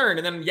concerned.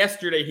 And then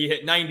yesterday he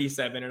hit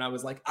 97, and I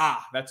was like,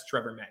 that's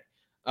Trevor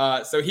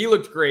May. So he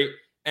looked great.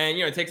 And,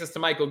 it takes us to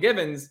Michael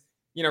Givens.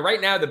 Right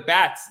now the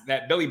bats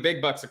that Billy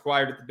Big Bucks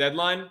acquired at the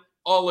deadline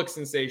all look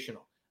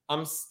sensational.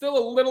 I'm still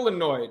a little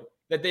annoyed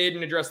that they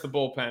didn't address the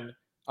bullpen.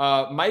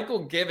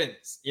 Michael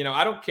Givens,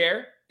 I don't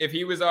care if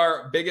he was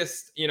our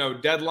biggest,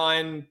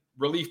 deadline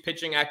relief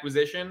pitching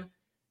acquisition.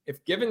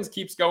 If Givens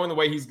keeps going the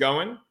way he's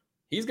going,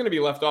 he's going to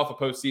be left off a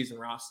postseason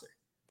roster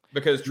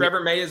because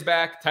Trevor May is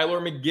back.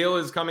 Tyler McGill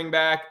is coming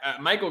back.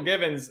 Michael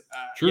Givens.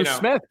 Drew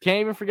Smith.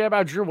 Can't even forget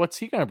about Drew. What's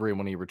he going to bring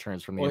when he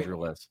returns from the injury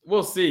list?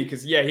 We'll see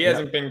because, he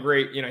hasn't been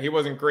great. He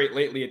wasn't great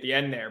lately at the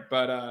end there.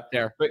 But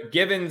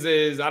Givens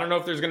is – I don't know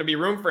if there's going to be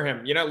room for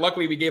him.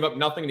 Luckily we gave up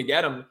nothing to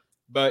get him.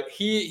 But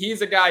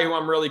he's a guy who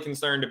I'm really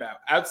concerned about.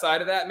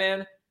 Outside of that,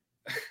 man,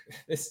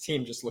 this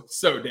team just looked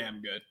so damn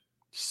good.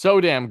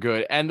 So damn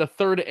good. And the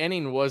third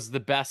inning was the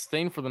best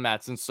thing for the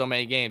Mets in so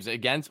many games.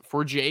 Again,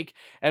 for Jake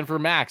and for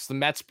Max, the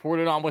Mets poured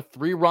it on with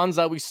 3 runs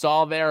that we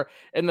saw there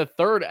in the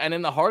third. And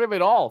in the heart of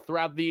it all,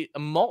 throughout the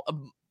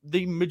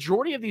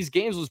majority of these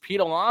games was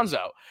Pete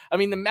Alonso. I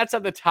mean, the Mets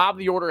at the top of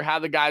the order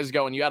had the guys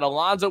going. You had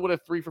Alonso with a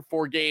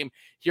 3-for-4 game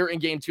here in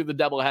game 2 of the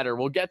doubleheader.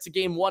 We'll get to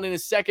game 1 in a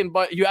second,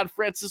 but you had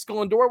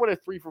Francisco Lindor with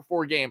a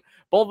 3-for-4 game.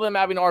 Both of them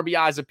having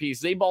RBIs apiece.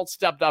 They both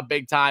stepped up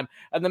big time.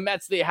 And the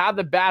Mets, they had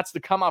the bats to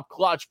come up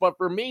clutch. But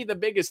for me, the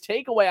biggest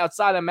takeaway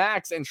outside of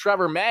Max and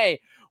Trevor May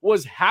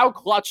was how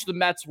clutch the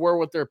Mets were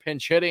with their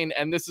pinch hitting.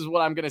 And this is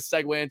what I'm going to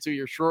segue into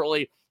here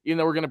shortly, even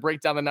though we're going to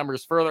break down the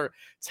numbers further.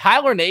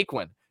 Tyler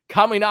Naquin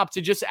coming up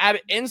to just add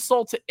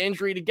insult to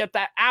injury to get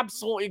that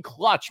absolutely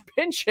clutch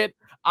pinch hit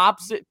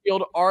opposite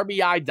field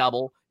RBI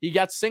double. He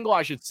gets single,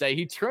 I should say.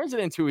 He turns it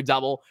into a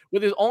double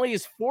with only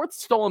his 4th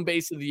stolen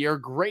base of the year.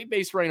 Great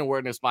base running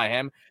awareness by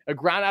him. A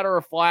ground out or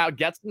a fly out,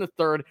 gets in the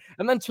third.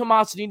 And then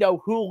Tomas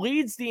Nido, who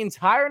leads the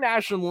entire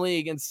National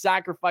League in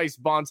sacrifice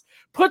bunts,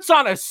 puts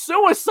on a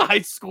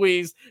suicide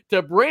squeeze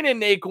to bring in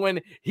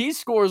Naquin. He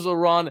scores a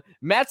run.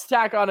 Mets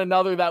tack on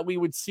another that we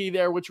would see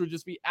there, which would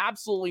just be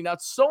absolutely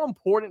nuts. So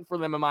important for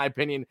them, in my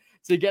opinion,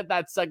 to get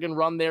that second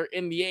run there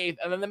in the 8th.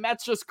 And then the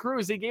Mets just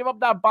cruise. They gave up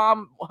that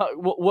bomb.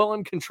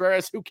 William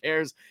Contreras, who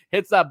cares,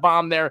 hits that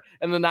bomb there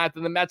in the 9th,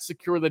 and the Mets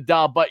secure the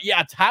dub. But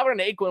yeah, Tyler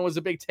Naquin was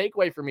a big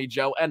takeaway for me,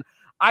 Joe. And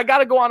I got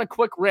to go on a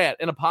quick rant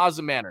in a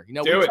positive manner. We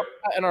talked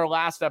about in our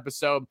last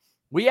episode,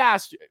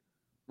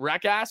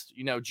 Rec asked,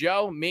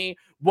 Joe, me,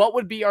 what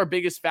would be our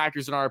biggest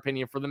factors, in our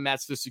opinion, for the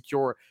Mets to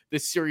secure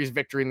this series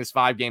victory in this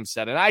 5-game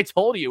set? And I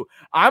told you,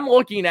 I'm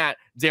looking at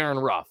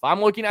Darren Ruff. I'm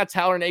looking at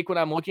Tyler Naquin.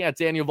 I'm looking at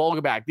Daniel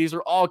Vogelbach. These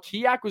are all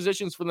key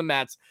acquisitions for the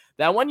Mets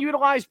that, when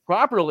utilized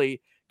properly,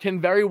 can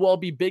very well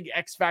be big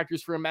X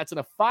factors for a Mets in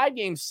a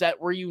 5-game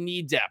set where you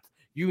need depth.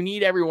 You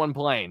need everyone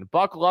playing.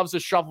 Buck loves to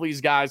shuffle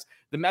these guys.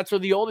 The Mets are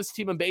the oldest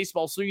team in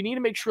baseball, so you need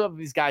to make sure that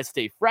these guys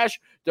stay fresh,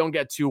 don't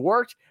get too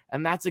worked,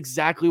 and that's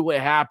exactly what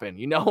happened.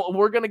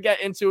 We're going to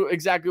get into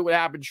exactly what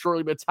happened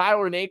shortly, but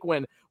Tyler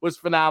Naquin was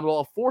phenomenal.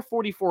 A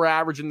 444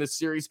 average in this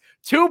series.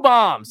 2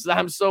 bombs that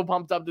I'm so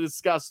pumped up to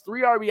discuss.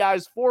 3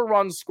 RBIs, 4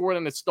 runs scored,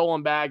 and a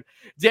stolen bag.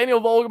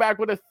 Daniel Vogelbach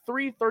with a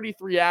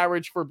 333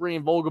 average for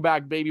bringing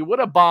Vogelbach, baby.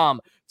 What a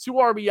bomb. 2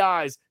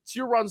 RBIs,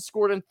 2 runs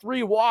scored, and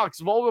 3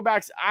 walks.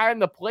 Vogelbach's eye on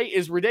the plate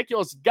is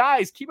ridiculous.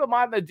 Guys, keep in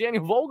mind that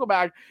Daniel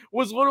Vogelbach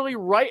was literally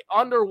right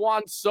under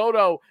Juan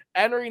Soto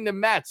entering the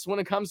Mets when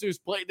it comes to his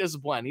plate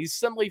discipline. He's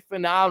simply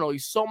phenomenal.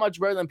 He's so much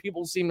better than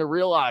people seem to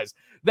realize.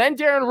 Then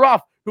Darren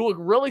Ruff, who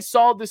looked really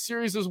solid this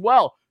series as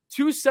well.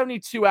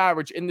 272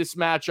 average in this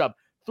matchup.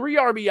 3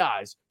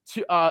 RBIs,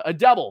 a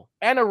double,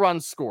 and a run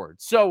scored.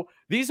 So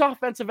these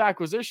offensive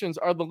acquisitions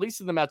are the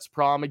least of the Mets'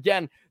 problem.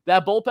 Again,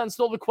 that bullpen's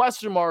still the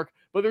question mark,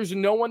 but there's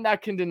no one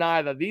that can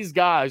deny that these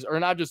guys are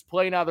not just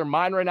playing out of their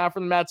mind right now for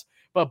the Mets,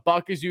 but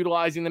Buck is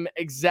utilizing them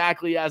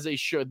exactly as they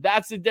should.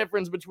 That's the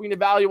difference between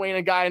evaluating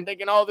a guy and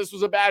thinking, oh, this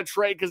was a bad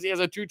trade because he has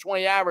a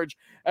 220 average,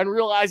 and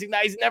realizing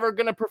that he's never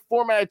going to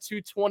perform at a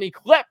 220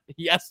 clip.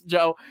 Yes,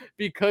 Joe,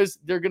 because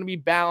they're going to be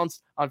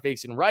balanced on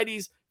facing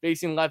righties,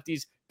 facing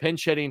lefties,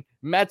 pinch hitting.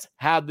 Mets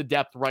have the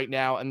depth right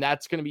now, and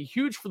that's going to be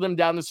huge for them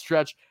down the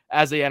stretch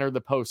as they enter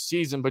the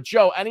postseason. But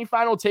Joe, any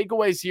final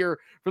takeaways here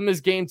from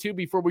this game 2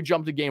 before we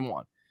jump to game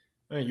 1?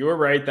 You were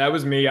right. That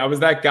was me. I was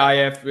that guy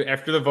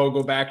after the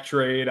Vogelbach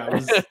trade. I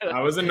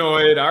was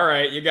annoyed. All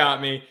right, you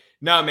got me.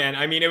 No, man.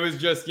 I mean, it was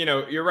just,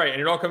 you're right.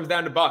 And it all comes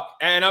down to Buck.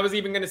 And I was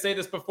even going to say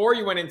this before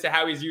you went into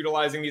how he's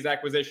utilizing these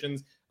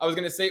acquisitions. I was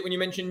going to say it when you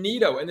mentioned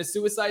Nido and the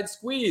suicide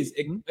squeeze.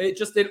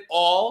 It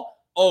all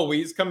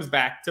always comes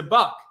back to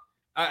Buck.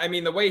 I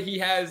mean, the way he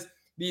has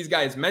these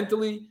guys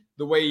mentally,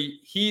 the way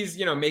he's,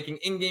 making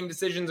in-game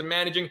decisions and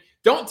managing.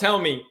 Don't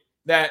tell me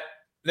that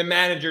the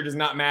manager does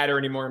not matter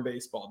anymore in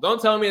baseball.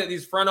 Don't tell me that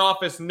these front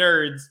office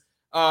nerds,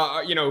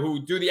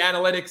 who do the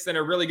analytics and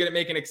are really good at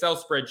making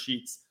Excel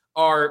spreadsheets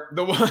are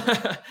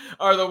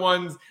the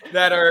ones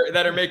that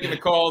are making the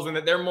calls and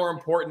that they're more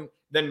important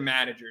than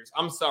managers.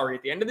 I'm sorry.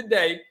 At the end of the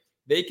day,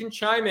 they can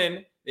chime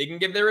in. They can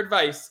give their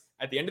advice.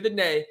 At the end of the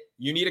day,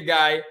 you need a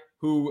guy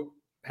who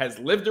has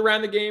lived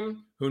around the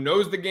game, who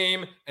knows the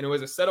game, and who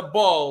has a set of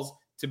balls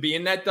to be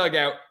in that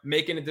dugout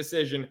making a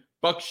decision.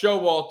 Buck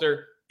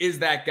Showalter is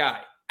that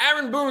guy.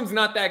 Aaron Boone's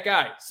not that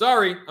guy.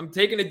 Sorry, I'm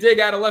taking a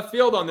dig out of left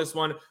field on this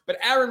one, but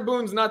Aaron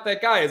Boone's not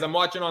that guy. As I'm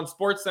watching on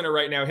SportsCenter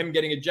right now, him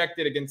getting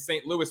ejected against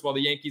St. Louis while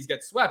the Yankees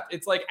get swept.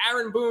 It's like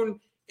Aaron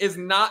Boone is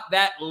not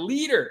that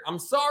leader. I'm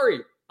sorry.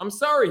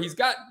 He's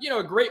got,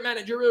 a great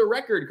managerial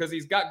record because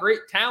he's got great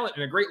talent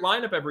and a great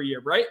lineup every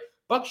year, right?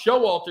 Buck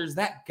Showalter's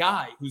that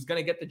guy who's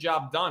going to get the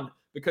job done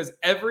because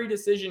every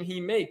decision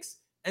he makes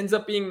ends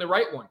up being the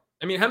right one.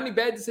 I mean, how many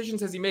bad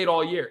decisions has he made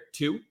all year?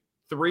 2,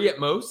 3 at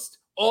most?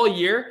 All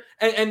year,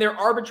 and they're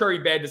arbitrary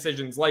bad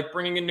decisions like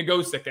bringing in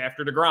Nogosek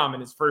after deGrom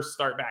in his first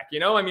start back.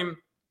 I mean,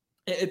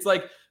 it's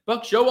like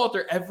Buck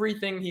Showalter,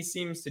 everything he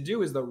seems to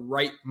do is the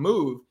right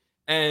move,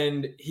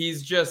 and he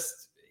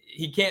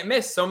can't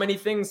miss so many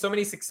things, so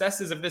many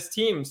successes of this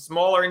team,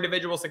 smaller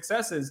individual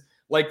successes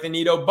like the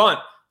Nito bunt,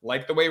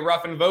 like the way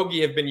Ruff and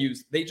Vogie have been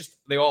used.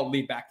 They all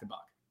lead back to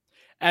Buck.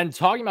 And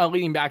talking about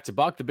leading back to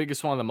Buck, the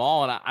biggest one of them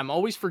all, and I'm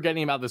always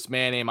forgetting about this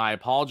man name, I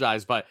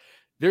apologize, but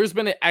there's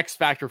been an X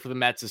factor for the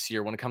Mets this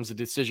year when it comes to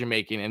decision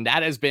making, and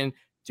that has been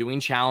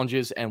doing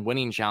challenges and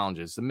winning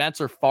challenges. The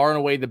Mets are far and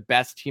away the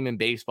best team in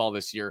baseball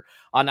this year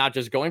on not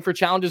just going for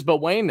challenges,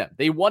 but winning them.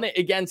 They won it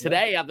again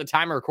today at the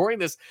time of recording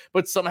this,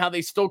 but somehow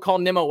they still call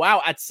Nimmo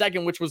out at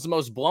second, which was the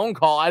most blown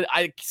call.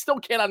 I still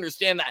can't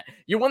understand that.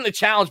 You win the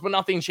challenge, but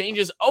nothing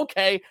changes.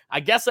 Okay, I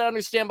guess I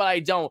understand, but I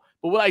don't.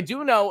 But what I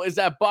do know is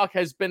that Buck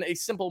has been a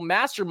simple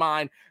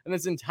mastermind and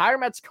this entire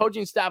Mets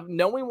coaching staff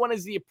knowing when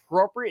is the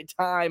appropriate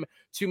time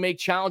to make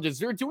challenges.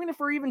 They're doing it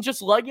for even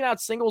just legging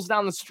out singles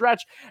down the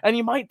stretch. And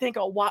you might think,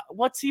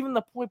 what's even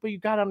the point? But you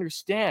got to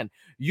understand,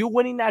 you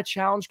winning that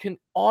challenge can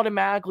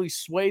automatically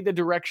sway the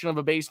direction of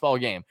a baseball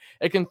game.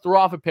 It can throw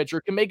off a pitcher.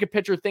 It can make a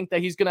pitcher think that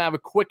he's going to have a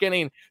quick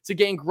inning to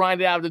getting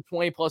grinded out of the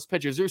 20-plus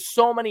pitches. There's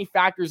so many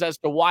factors as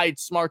to why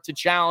it's smart to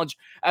challenge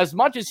as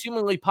much as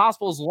humanly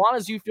possible, as long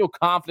as you feel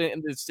confident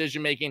in the decision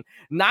making.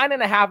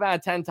 9.5 out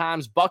of 10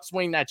 times, Buck's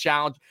winning that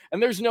challenge.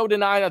 And there's no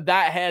denying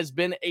that has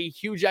been a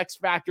huge X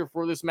factor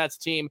for this Mets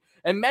team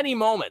in many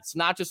moments,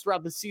 not just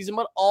throughout the season,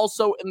 but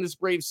also in this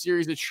Braves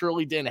series that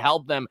surely didn't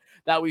help them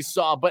that we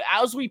saw. But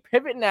as we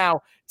pivot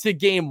now to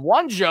game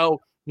one,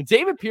 Joe,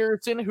 David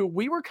Peterson, who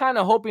we were kind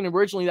of hoping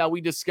originally that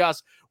we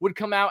discussed would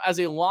come out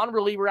as a long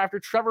reliever after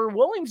Trevor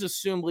Williams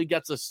assumably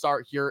gets a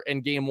start here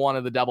in game one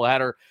of the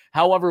doubleheader.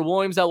 However,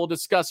 Williams, that we'll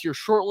discuss here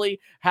shortly,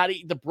 had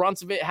the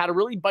brunt of it, had to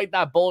really bite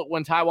that bullet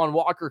when Taijuan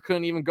Walker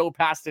couldn't even go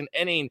past an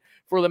inning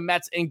for the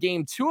Mets in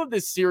game two of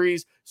this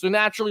series. So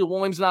naturally,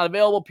 Williams not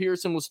available.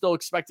 Pearson was still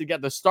expected to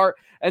get the start,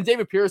 and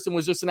David Pearson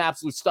was just an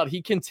absolute stud.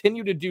 He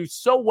continued to do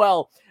so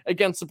well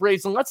against the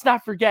Braves. And let's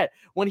not forget,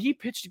 when he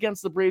pitched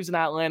against the Braves in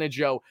Atlanta,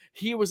 Joe,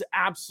 he was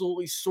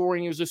absolutely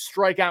soaring. He was a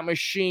strikeout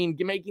machine,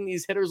 making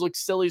these hitters look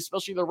silly,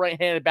 especially the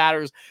right-handed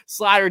batters.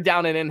 Slider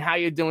down and in. How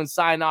you doing?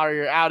 Sayonara,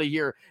 you're out of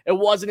here. It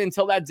wasn't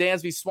until that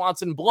Dansby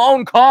Swanson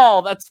blown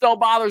call that still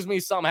bothers me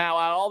somehow.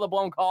 Out of all the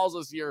blown calls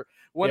this year,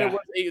 when it was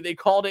they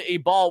called it a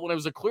ball when it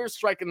was a clear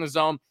strike in the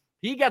zone.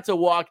 He gets a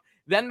walk.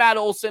 Then Matt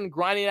Olson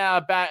grinding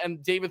out a bat,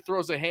 and David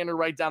throws a hander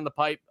right down the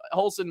pipe.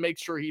 Olson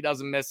makes sure he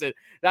doesn't miss it.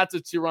 That's a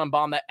 2-run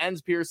bomb that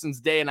ends Pearson's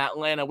day in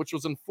Atlanta, which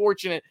was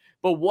unfortunate.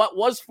 But what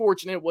was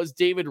fortunate was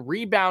David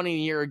rebounding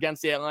here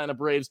against the Atlanta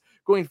Braves,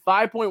 going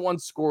 5.1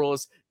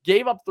 scoreless,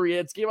 gave up 3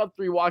 hits, gave up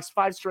 3 walks,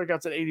 5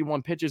 strikeouts at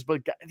 81 pitches.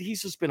 But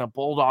he's just been a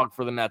bulldog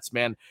for the Mets,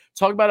 man.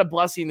 Talk about a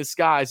blessing in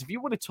disguise. If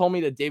you would have told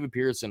me that David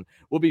Pearson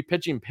will be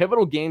pitching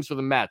pivotal games for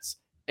the Mets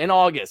in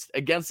August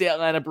against the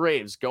Atlanta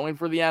Braves, going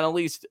for the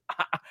NL East,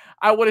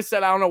 I would have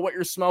said, I don't know what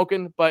you're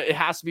smoking, but it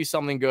has to be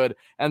something good.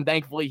 And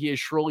thankfully, he has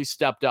surely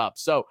stepped up.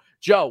 So,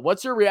 Joe,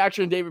 what's your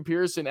reaction to David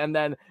Pearson? And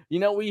then,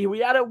 we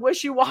had a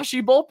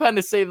wishy-washy bullpen,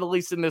 to say the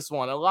least, in this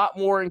one. A lot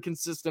more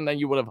inconsistent than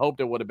you would have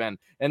hoped it would have been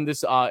in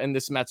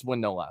this Mets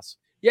win, no less.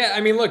 Yeah,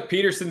 I mean, look,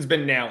 Peterson's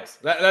been nails.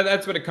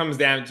 That's what it comes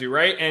down to,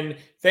 right? And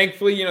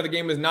thankfully, the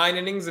game was 9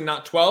 innings and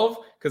not 12,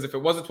 because if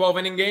it was a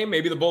 12-inning game,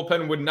 maybe the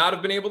bullpen would not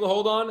have been able to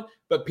hold on.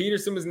 But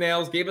Peterson was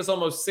nails, gave us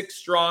almost 6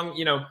 strong.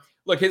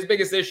 Look, his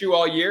biggest issue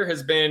all year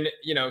has been,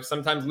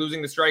 sometimes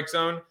losing the strike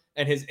zone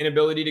and his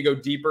inability to go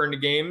deeper into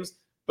games.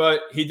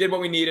 But he did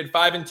what we needed,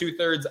 5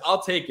 2/3.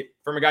 I'll take it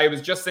from a guy who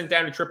was just sent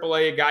down to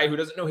AAA, a guy who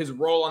doesn't know his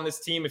role on this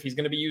team, if he's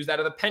going to be used out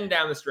of the pen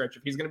down the stretch,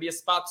 if he's going to be a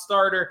spot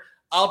starter.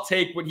 I'll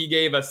take what he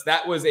gave us.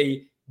 That was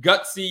a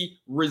gutsy,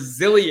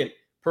 resilient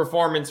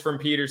performance from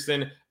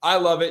Peterson. I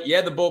love it.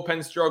 Yeah, the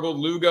bullpen struggled.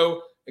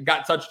 Lugo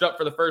got touched up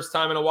for the first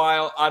time in a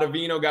while.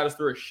 Ottavino got us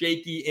through a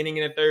shaky inning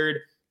and a third.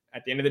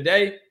 At the end of the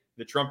day,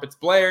 the trumpets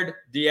blared.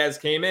 Diaz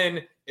came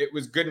in. It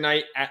was good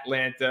night,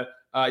 Atlanta.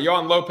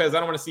 Yohan Lopez, I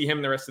don't want to see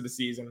him the rest of the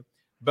season.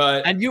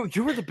 But and you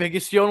were the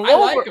biggest Yoan I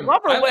like him.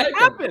 lover. What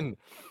happened? Him.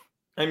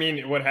 I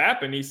mean, what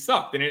happened? He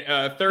sucked. And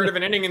a third of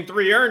an inning and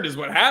 3 earned is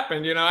what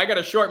happened. I got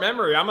a short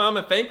memory. I'm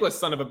a thankless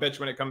son of a bitch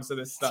when it comes to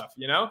this stuff.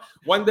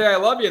 One day I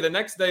love you. The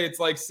next day it's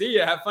like, see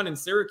you, have fun in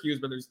Syracuse,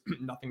 but there's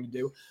nothing to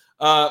do.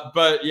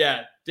 But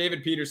yeah,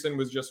 David Peterson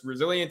was just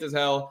resilient as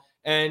hell.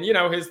 And,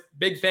 his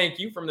big thank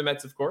you from the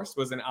Mets, of course,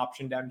 was an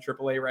option down to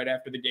AAA right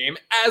after the game,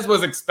 as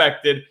was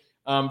expected.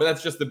 But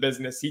that's just the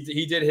business.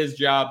 He did his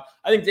job.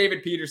 I think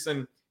David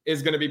Peterson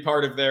is going to be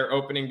part of their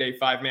opening day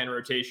 5-man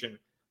rotation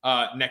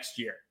next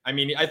year. I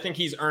mean, I think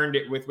he's earned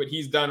it with what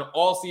he's done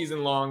all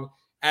season long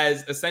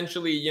as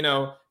essentially,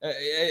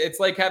 it's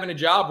like having a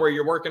job where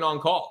you're working on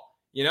call.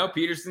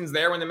 Peterson's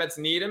there when the Mets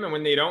need him, and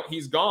when they don't,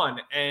 he's gone.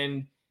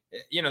 And,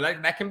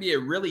 that can be a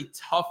really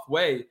tough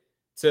way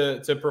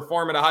to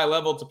perform at a high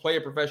level, to play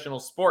a professional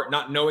sport,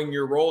 not knowing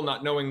your role,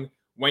 not knowing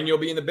when you'll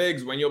be in the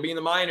bigs, when you'll be in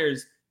the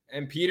minors.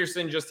 And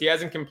Peterson he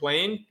hasn't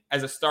complained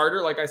as a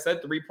starter. Like I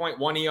said,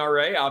 3.1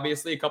 ERA,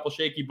 obviously a couple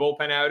shaky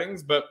bullpen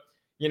outings, but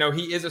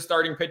he is a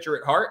starting pitcher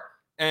at heart,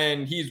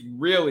 and he's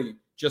really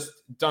just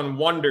done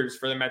wonders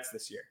for the Mets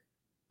this year.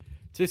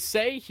 To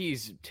say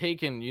he's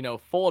taken,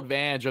 full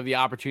advantage of the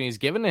opportunities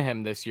given to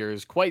him this year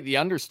is quite the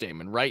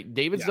understatement, right?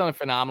 David's done a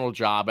phenomenal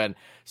job, and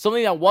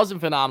something that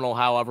wasn't phenomenal,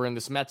 however, in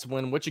this Mets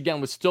win, which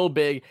again was still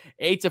big,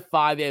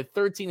 8-5. They had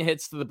 13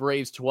 hits to the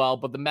Braves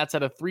 12, but the Mets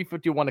had a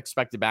 351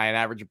 expected batting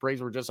average. The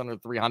Braves were just under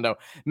 300.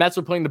 Mets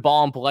were putting the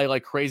ball in play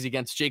like crazy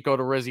against Jake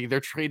Odorizzi, their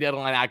trade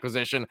deadline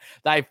acquisition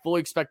that I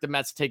fully expect the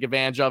Mets to take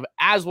advantage of,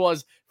 as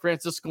was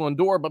Francisco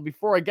Lindor. But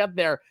before I get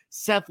there,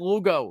 Seth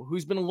Lugo,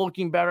 who's been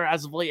looking better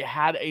as of late,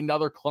 had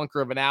another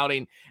clunker of an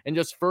outing, and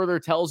just further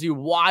tells you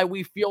why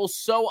we feel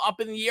so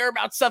up in the air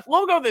about Seth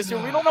Lugo this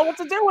year. We don't know what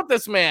to do with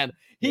this man.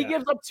 He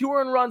gives up 2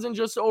 earned runs in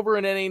just over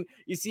an inning.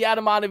 You see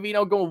Adam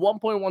Ottavino going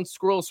 1.1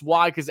 scoreless.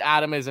 Why? Because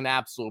Adam is an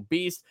absolute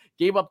beast.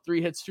 Gave up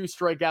 3 hits, 2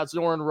 strikeouts,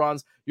 no earned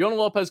runs. Yoan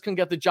Lopez couldn't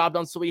get the job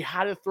done, so he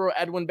had to throw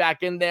Edwin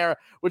back in there,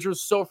 which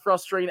was so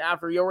frustrating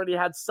after he already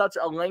had such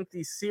a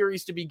lengthy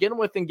series to begin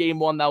with in game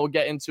 1 that we'll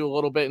get into a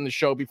little bit in the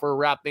show before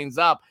we wrap things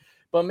up.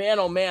 But man,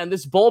 oh man,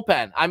 this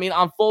bullpen, I mean,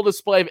 on full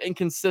display of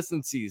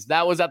inconsistencies.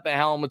 That was at the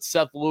helm with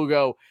Seth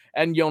Lugo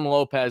and Yoan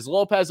Lopez.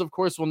 Lopez, of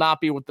course, will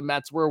not be with the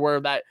Mets. We're aware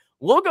of that.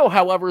 Lugo,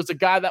 however, is a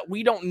guy that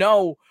we don't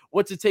know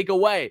what to take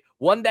away.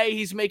 One day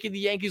he's making the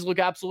Yankees look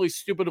absolutely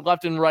stupid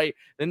left and right.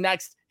 The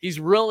next,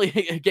 he's really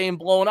a game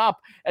blown up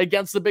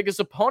against the biggest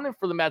opponent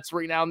for the Mets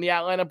right now in the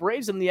Atlanta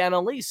Braves in the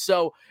NL East.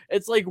 So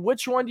it's like,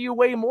 which one do you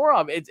weigh more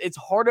of? It's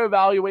hard to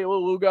evaluate with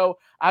Lugo.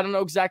 I don't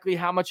know exactly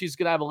how much he's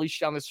going to have a leash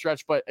down the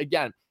stretch, but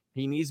again,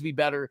 he needs to be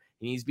better.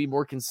 He needs to be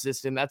more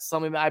consistent. That's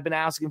something that I've been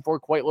asking for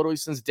quite literally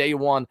since day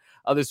 1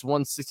 of this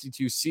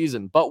 162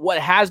 season. But what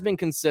has been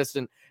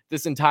consistent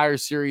this entire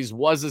series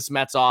was this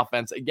Mets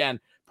offense. Again,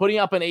 putting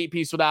up an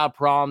 8-piece without a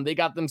problem. They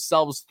got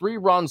themselves 3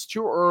 runs,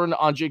 2 earned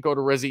on Jake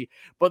Odorizzi,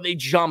 but they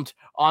jumped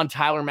on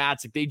Tyler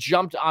Matzik. They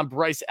jumped on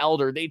Bryce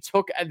Elder. They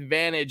took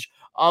advantage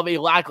of a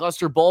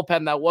lackluster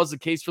bullpen. That was the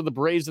case for the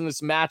Braves in this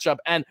matchup.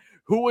 And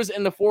who was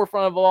in the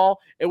forefront of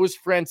all? It was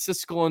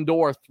Francisco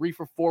Lindor, 3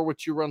 for 4 with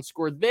 2 runs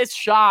scored. This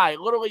shy,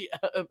 literally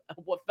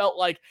what felt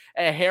like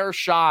a hair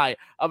shy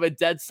of a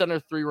dead center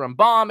 3-run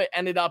bomb. It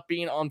ended up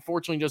being,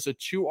 unfortunately, just a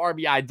 2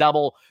 RBI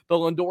double. But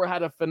Lindor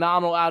had a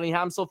phenomenal outing. He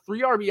had himself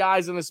 3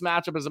 RBIs in this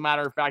matchup, as a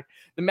matter of fact.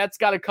 The Mets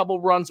got a couple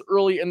runs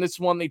early in this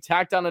one. They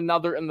tacked on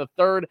another in the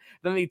 3rd.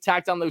 Then they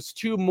tacked on those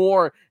 2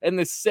 more in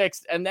the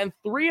 6th. And then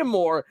 3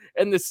 more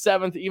in the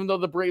 7th, even though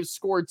the Braves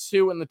scored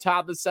 2 in the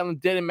top of the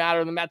 7th. Didn't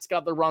matter. The Mets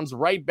got the runs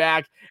right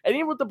back. And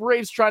even with the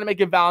Braves trying to make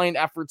a valiant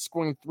effort,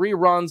 scoring 3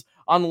 runs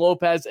on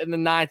Lopez in the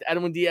 9th,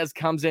 Edwin Diaz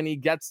comes in, he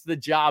gets the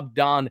job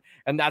done,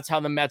 and that's how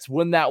the Mets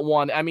win that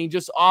one. I mean,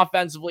 just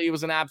offensively, it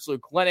was an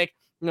absolute clinic.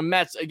 And the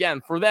Mets,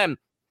 again, for them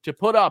to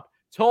put up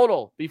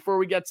total, before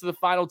we get to the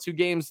final 2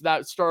 games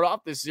that start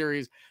off this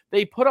series,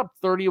 they put up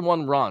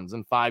 31 runs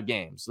in 5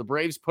 games. The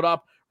Braves put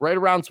up right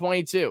around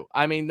 22.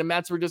 I mean, the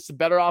Mets were just a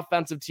better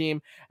offensive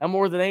team, and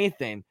more than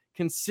anything,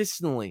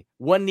 consistently,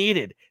 when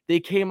needed, they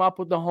came up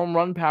with the home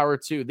run power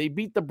too. They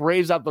beat the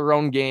Braves at their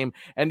own game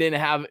and didn't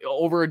have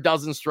over a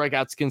dozen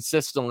strikeouts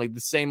consistently, the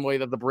same way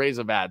that the Braves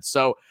have had.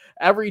 So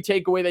every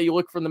takeaway that you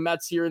look from the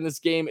Mets here in this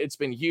game, it's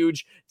been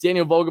huge.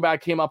 Daniel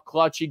Vogelbach came up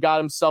clutch. He got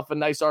himself a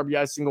nice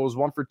RBI single, was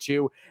 1 for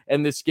 2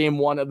 in this game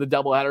 1 of the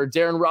doubleheader.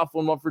 Darren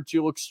Ruffin, 1 for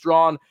 2, looks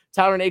strong.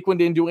 Tyler Naquin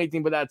didn't do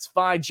anything, but that's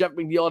fine. Jeff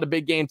McNeil had a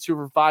big game, 2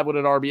 for 5 with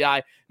an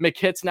RBI.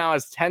 McHitz now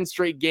has 10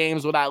 straight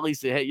games with at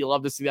least a hit. You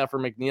love to see that for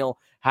McNeil.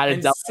 Had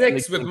a double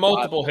 6 with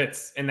multiple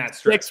hits in that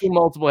stretch. 6 with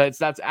multiple hits.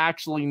 That's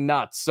actually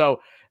nuts.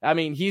 So, I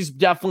mean, he's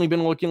definitely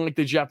been looking like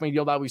the Jeff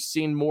McNeil that we've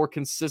seen more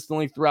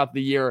consistently throughout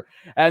the year.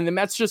 And the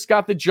Mets just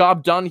got the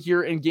job done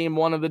here in game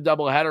 1 of the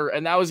doubleheader.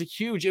 And that was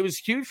huge. It was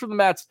huge for the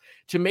Mets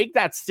to make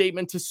that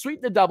statement, to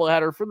sweep the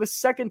doubleheader for the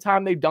second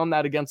time they've done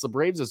that against the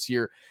Braves this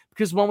year.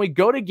 Because when we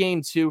go to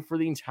game 2 for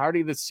the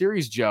entirety of the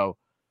series, Joe,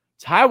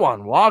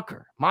 Taijuan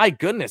Walker, my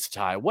goodness,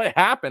 Ty, what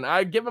happened?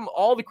 I give him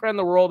all the credit in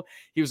the world.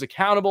 He was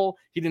accountable.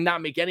 He did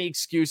not make any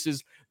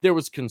excuses. There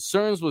was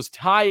concerns. Was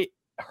Ty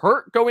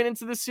hurt going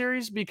into the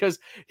series because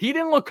he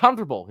didn't look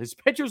comfortable. His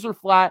pitches were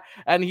flat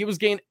and he was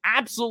getting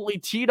absolutely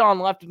teed on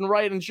left and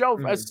right. And Joe,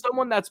 as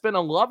someone that's been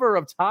a lover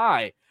of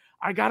Ty,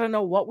 I got to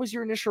know, what was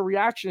your initial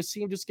reaction to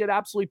see him just get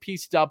absolutely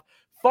pieced up?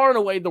 Far and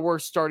away the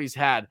worst start he's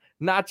had,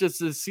 not just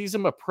this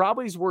season, but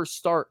probably his worst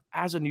start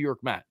as a New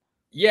York Met.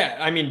 Yeah,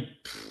 I mean,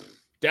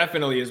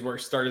 definitely his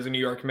worst start as a New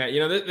York Met.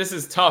 This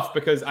is tough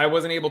because I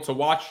wasn't able to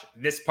watch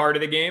this part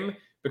of the game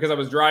because I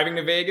was driving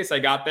to Vegas. I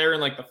got there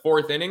in like the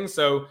 4th inning.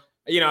 So,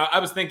 I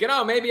was thinking,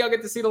 oh, maybe I'll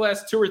get to see the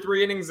last 2 or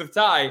 3 innings of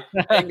Ty.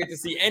 I didn't get to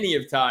see any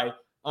of Ty.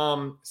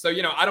 So,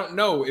 I don't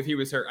know if he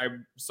was hurt. I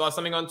saw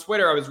something on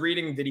Twitter. I was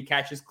reading, did he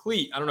catch his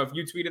cleat? I don't know if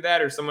you tweeted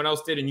that or someone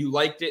else did and you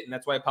liked it, and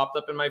that's why it popped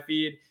up in my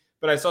feed.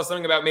 But I saw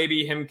something about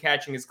maybe him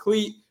catching his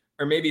cleat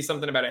or maybe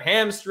something about a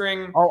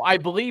hamstring. Oh, I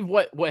believe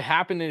what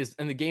happened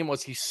in the game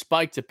was he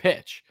spiked a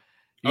pitch.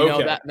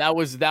 That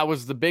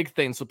was the big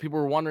thing. So people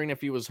were wondering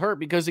if he was hurt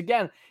because,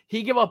 again,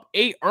 he gave up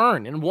 8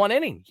 earned in 1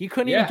 inning. He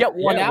couldn't even get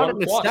one out in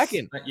the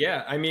second.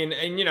 Yeah, I mean,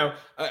 and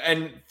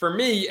and for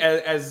me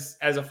as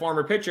a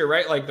former pitcher,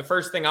 right? Like the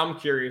first thing I'm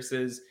curious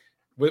is,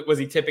 was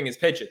he tipping his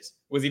pitches?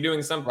 Was he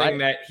doing something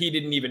that he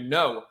didn't even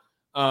know?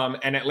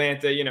 And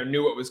Atlanta,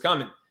 knew what was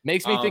coming.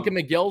 Makes me think of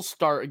McGill's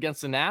start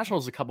against the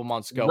Nationals a couple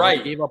months ago. Right.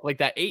 He gave up like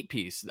that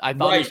 8-piece. I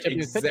thought he was tipping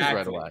his pitches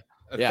right away.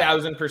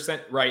 1,000%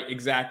 right.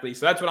 Exactly.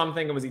 So that's what I'm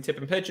thinking. Was he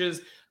tipping pitches?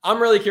 I'm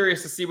really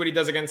curious to see what he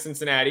does against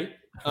Cincinnati.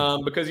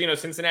 Because,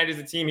 Cincinnati is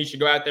a team he should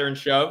go out there and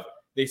shove.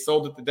 They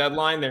sold at the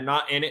deadline. They're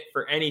not in it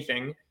for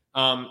anything.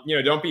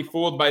 Don't be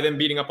fooled by them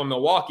beating up on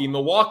Milwaukee.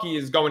 Milwaukee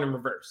is going in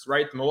reverse,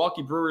 right? The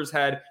Milwaukee Brewers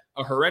had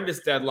a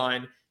horrendous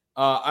deadline.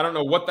 I don't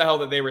know what the hell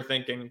that they were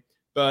thinking,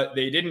 but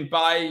they didn't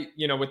buy,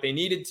 what they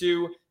needed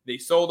to. They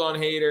sold on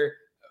Hader.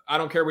 I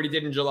don't care what he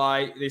did in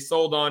July. They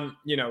sold on,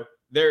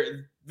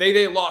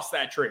 they lost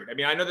that trade. I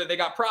mean, I know that they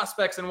got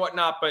prospects and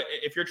whatnot, but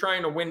if you're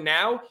trying to win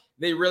now,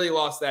 they really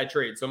lost that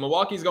trade. So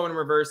Milwaukee's going in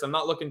reverse. I'm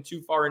not looking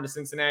too far into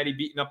Cincinnati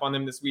beating up on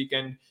them this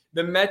weekend.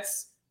 The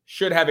Mets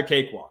should have a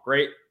cakewalk,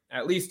 right?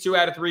 At least 2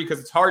 out of 3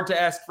 because it's hard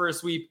to ask for a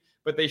sweep,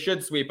 but they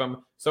should sweep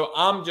them. So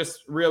I'm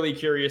just really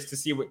curious to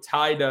see what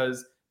Ty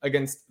does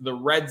against the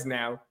Reds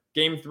now.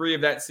 Game 3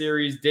 of that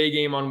series, day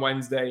game on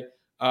Wednesday.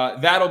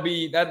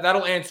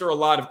 That'll answer a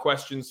lot of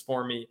questions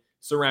for me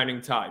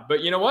surrounding Ty.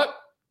 But you know what?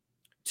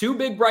 2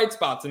 big bright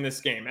spots in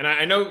this game. And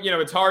I know,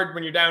 it's hard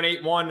when you're down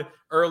 8-1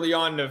 early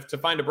on to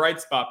find a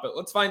bright spot, but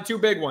let's find 2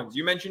 big ones.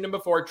 You mentioned him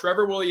before,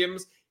 Trevor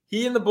Williams.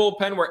 He and the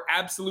bullpen were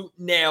absolute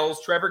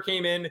nails. Trevor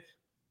came in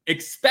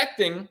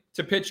expecting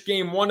to pitch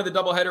game 1 of the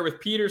doubleheader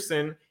with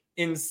Peterson.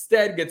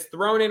 Instead, gets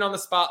thrown in on the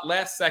spot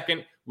last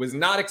second, was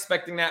not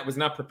expecting that, was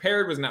not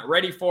prepared, was not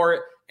ready for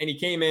it. And he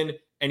came in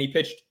and he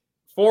pitched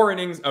 4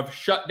 innings of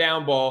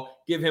shutdown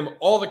ball. Give him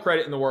all the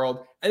credit in the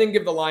world. I think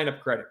give the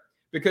lineup credit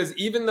because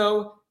even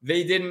though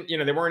they didn't,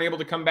 they weren't able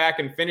to come back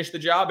and finish the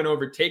job and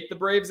overtake the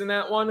Braves in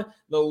that one,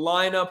 the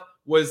lineup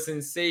was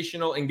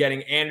sensational in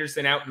getting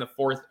Anderson out in the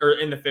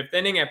 5th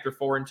inning after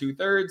 4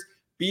 2/3,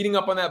 beating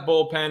up on that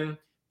bullpen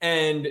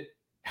and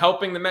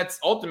helping the Mets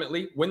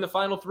ultimately win the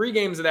final 3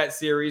 games of that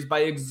series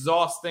by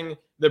exhausting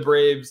the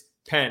Braves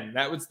pen.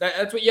 That's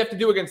what you have to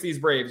do against these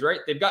Braves,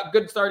 right? They've got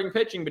good starting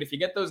pitching, but if you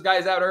get those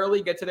guys out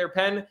early, get to their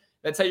pen,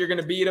 that's how you're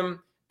going to beat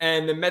them.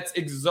 And the Mets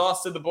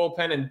exhausted the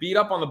bullpen and beat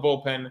up on the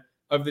bullpen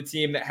of the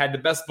team that had the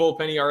best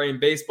bullpen ERA in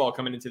baseball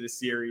coming into this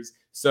series.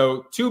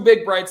 So 2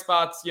 big bright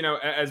spots,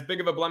 as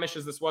big of a blemish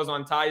as this was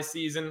on Ty's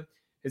season,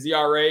 his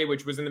ERA,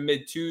 which was in the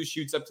mid-2s,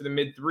 shoots up to the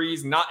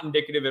mid-3s, not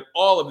indicative at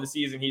all of the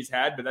season he's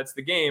had, but that's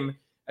the game.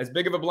 As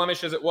big of a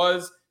blemish as it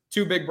was,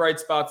 2 big bright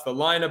spots, the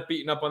lineup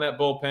beating up on that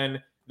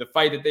bullpen, the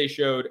fight that they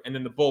showed, and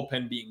then the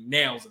bullpen being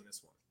nails in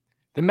this one.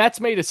 The Mets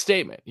made a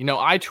statement.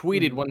 I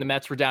tweeted when the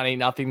Mets were down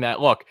 8-0 that,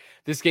 look,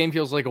 this game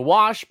feels like a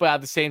wash, but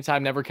at the same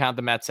time, never count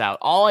the Mets out.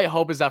 All I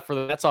hope is that for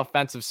the Mets'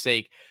 offensive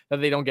sake,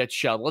 that they don't get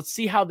shelled. Let's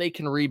see how they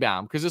can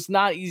rebound because it's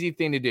not an easy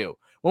thing to do.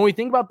 When we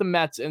think about the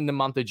Mets in the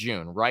month of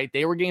June, right,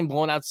 they were getting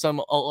blown out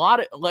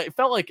it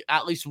felt like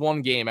at least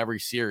 1 game every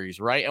series,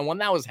 right? And when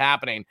that was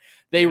happening,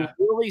 they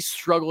really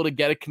struggled to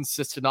get a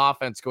consistent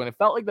offense going. It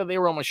felt like that they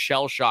were almost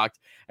shell-shocked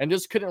and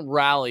just couldn't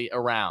rally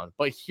around.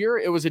 But here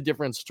it was a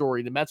different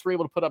story. The Mets were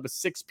able to put up a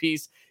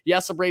 6-piece.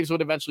 Yes, the Braves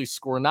would eventually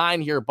score 9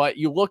 here, but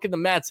you look at the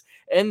Mets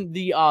in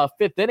the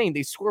 5th inning,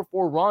 they score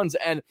 4 runs,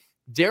 and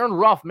Darren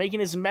Ruff making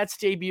his Mets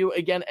debut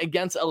again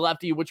against a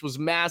lefty, which was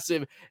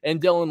massive,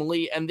 and Dylan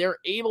Lee, and they're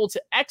able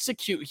to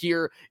execute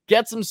here,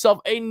 gets himself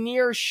a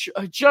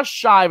just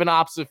shy of an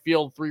opposite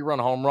field 3-run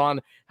home run.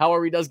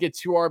 However, he does get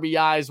 2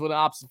 RBIs with an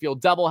opposite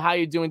field double. How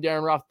you doing,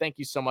 Darren Ruff? Thank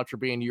you so much for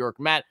being New York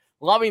Met.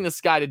 Loving this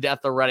guy to death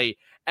already.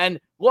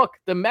 And look,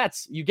 the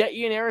Mets, you get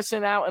Ian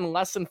Harrison out in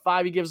less than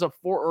 5. He gives up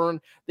 4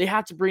 earned. They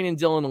have to bring in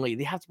Dylan Lee.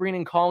 They have to bring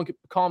in Colin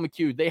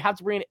McHugh. They have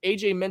to bring in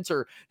AJ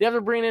Minter. They have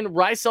to bring in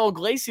Raisel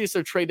Iglesias,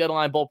 their trade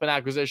deadline bullpen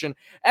acquisition,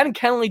 and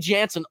Kenley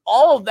Jansen.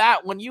 All of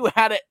that when you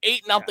had an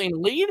 8-0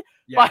 lead.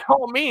 By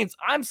all means,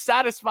 I'm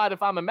satisfied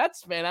if I'm a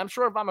Mets fan. I'm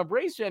sure if I'm a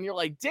Braves fan, you're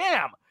like,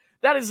 damn,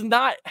 that is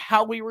not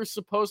how we were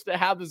supposed to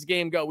have this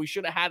game go. We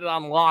should have had it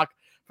on lock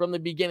from the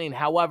beginning.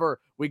 However,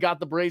 we got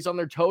the Braves on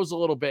their toes a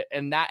little bit,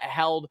 and that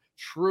held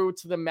true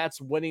to the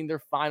Mets winning their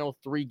final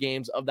 3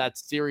 games of that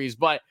series.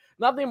 But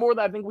nothing more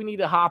that I think we need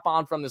to hop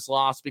on from this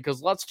loss,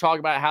 because let's talk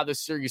about how this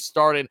series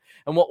started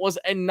and what was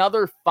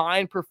another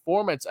fine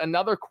performance,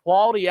 another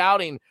quality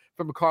outing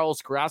from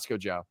Carlos Carrasco,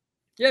 Joe.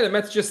 Yeah, the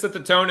Mets just set the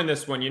tone in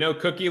this one.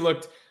 Cookie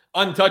looked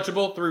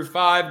untouchable through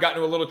 5, got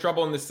into a little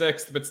trouble in the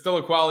 6th, but still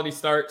a quality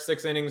start.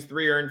 6 innings,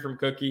 3 earned from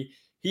Cookie.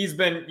 He's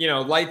been,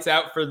 lights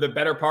out for the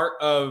better part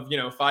of,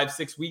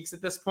 5-6 weeks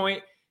at this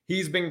point.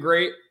 He's been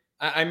great.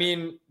 I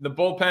mean, the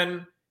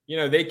bullpen,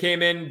 they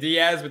came in,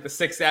 Diaz with the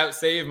 6-out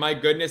save. My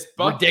goodness.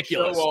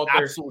 Ridiculous.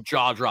 Absolute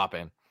jaw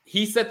dropping.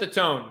 He set the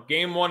tone,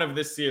 game 1 of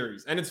this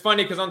series. And it's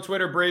funny because on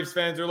Twitter, Braves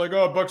fans are like,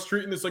 oh, Buck's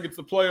treating this like it's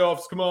the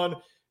playoffs. Come on.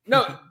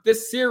 No,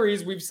 this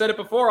series, we've said it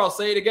before. I'll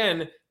say it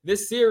again.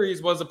 This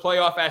series was a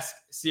playoff-esque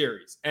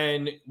series.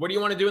 And what do you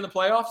want to do in the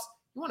playoffs?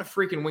 You want to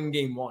freaking win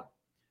game 1.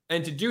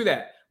 And to do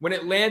that, when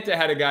Atlanta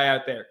had a guy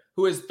out there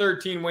who has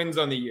 13 wins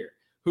on the year,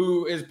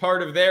 who is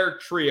part of their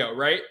trio,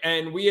 right?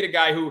 And we had a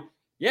guy who,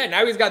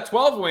 now he's got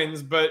 12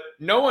 wins, but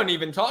no one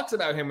even talks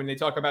about him when they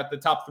talk about the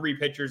top 3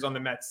 pitchers on the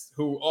Mets,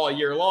 who all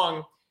year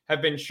long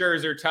have been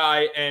Scherzer,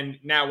 Ty, and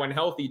now when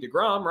healthy,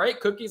 deGrom, right?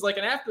 Cookie's like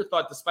an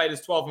afterthought despite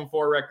his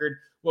 12-4 record.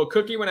 Well,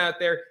 Cookie went out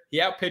there.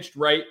 He outpitched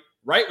Wright.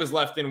 Wright was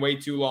left in way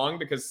too long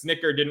because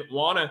Snicker didn't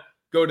want to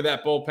go to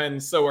that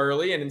bullpen so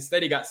early, and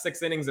instead he got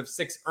 6 innings of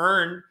 6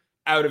 earned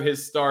out of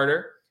his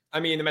starter. I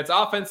mean, the Mets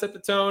offense set the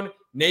tone.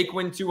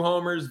 Naquin 2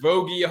 homers,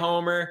 Vogie a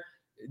homer,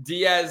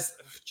 Diaz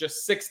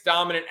just 6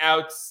 dominant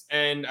outs,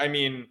 and I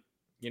mean,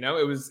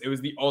 it was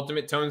the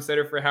ultimate tone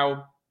setter for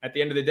how at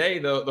the end of the day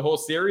the whole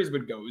series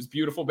would go. It was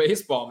beautiful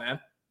baseball, man.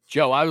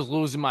 Joe, I was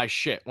losing my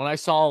shit. When I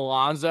saw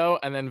Alonso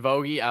and then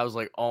Vogie, I was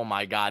like, oh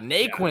my God.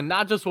 Naquin,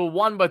 not just with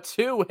 1, but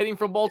 2, hitting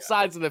from both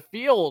sides of the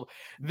field.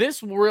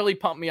 This really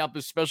pumped me up,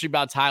 especially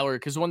about Tyler,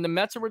 because when the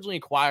Mets originally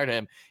acquired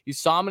him, you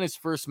saw him in his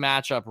first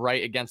matchup,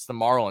 right, against the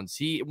Marlins.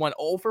 He went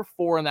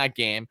 0-for-4 in that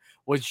game,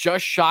 was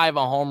just shy of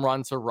a home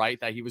run to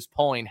right that he was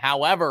pulling.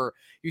 However,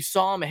 you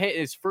saw him hit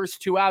his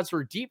first 2 outs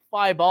for deep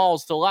fly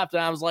balls to left,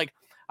 and I was like,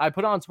 I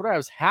put on Twitter, I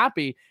was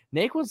happy.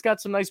 Naquin's got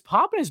some nice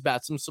pop in his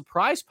bat, some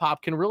surprise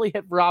pop, can really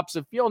hit for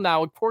opposite field.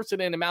 Now, of course, it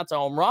didn't amount to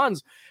home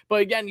runs, but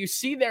again, you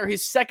see there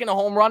his second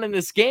home run in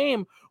this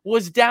game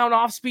was down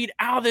off speed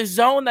out of the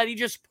zone that he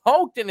just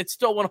poked, and it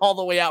still went all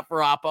the way out for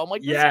Oppo. I'm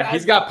like,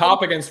 he's got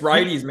pop against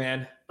righties,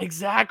 man.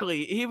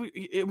 Exactly.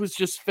 It was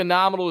just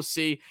phenomenal to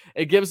see.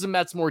 It gives the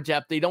Mets more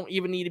depth. They don't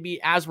even need to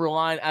be as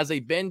reliant as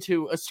they've been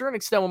to a certain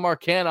extent with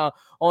Mark Canha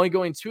only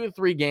going 2 or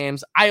 3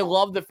 games. I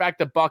love the fact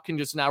that Buck can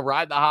just now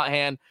ride the hot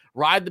hand,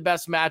 ride the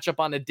best matchup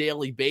on a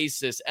daily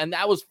basis. And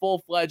that was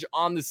full-fledged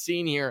on the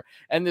scene here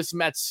in this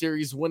Mets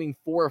series, winning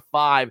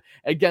 4-5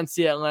 against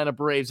the Atlanta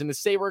Braves. And to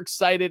say we're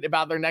excited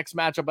about their next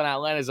matchup in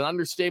Atlanta is an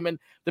understatement.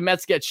 The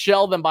Mets get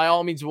shelled, and by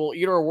all means, we'll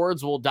eat our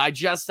words. We'll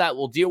digest that.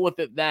 We'll deal with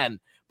it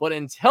then. But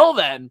until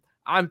then,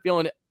 I'm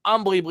feeling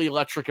unbelievably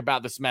electric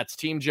about this Mets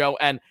team, Joe.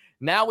 And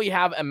now we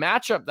have a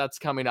matchup that's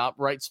coming up,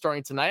 right,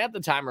 starting tonight at the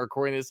time of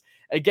recording this,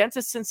 against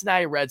a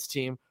Cincinnati Reds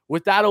team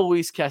without a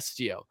Luis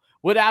Castillo,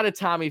 without a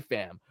Tommy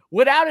Pham,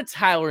 without a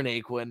Tyler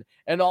Naquin,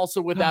 and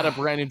also without a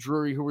Brandon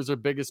Drury, who was their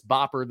biggest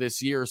bopper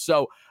this year.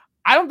 So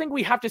I don't think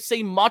we have to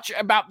say much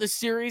about this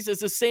series. It's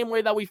the same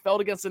way that we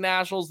felt against the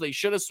Nationals. They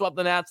should have swept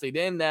the Nats. They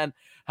didn't then.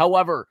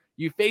 However,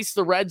 you face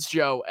the Reds,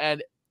 Joe,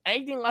 and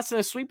anything less than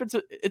a sweep,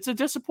 it's a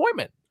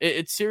disappointment.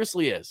 It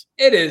seriously is.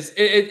 It is.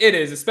 It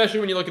is, especially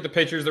when you look at the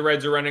pitchers the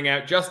Reds are running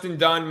out. Justin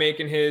Dunn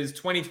making his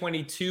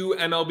 2022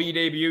 MLB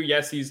debut.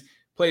 Yes, he's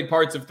played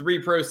parts of 3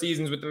 pro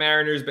seasons with the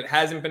Mariners, but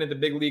hasn't been at the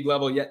big league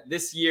level yet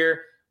this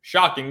year.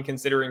 Shocking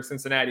considering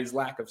Cincinnati's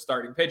lack of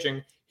starting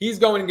pitching. He's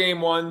going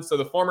game 1. So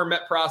the former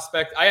Met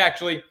prospect,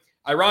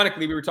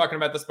 ironically, we were talking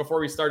about this before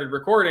we started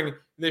recording.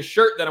 This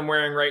shirt that I'm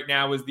wearing right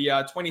now is the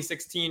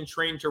 2016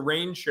 Train to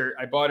Rain shirt.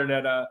 I bought it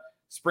at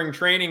spring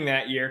training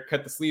that year,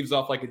 cut the sleeves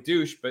off like a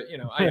douche, but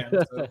I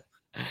am, so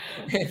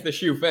if the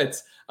shoe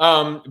fits.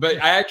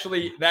 But I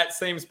actually, that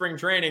same spring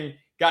training,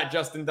 got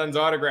Justin Dunn's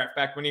autograph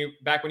back when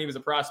he was a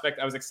prospect.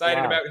 I was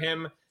excited about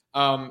him.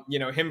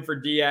 Him for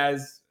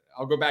Diaz.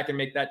 I'll go back and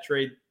make that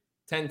trade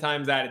 10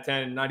 times out of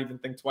 10 and not even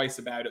think twice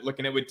about it,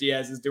 looking at what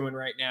Diaz is doing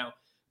right now.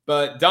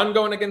 But Dunn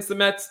going against the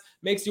Mets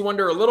makes you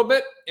wonder a little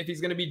bit if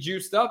he's going to be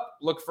juiced up,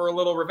 look for a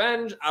little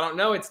revenge. I don't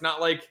know. It's not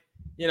like,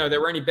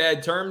 there were any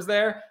bad terms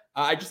there.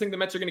 I just think the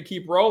Mets are going to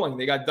keep rolling.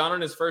 They got Dunn on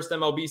his first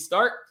MLB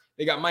start.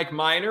 They got Mike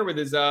Minor with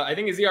his, I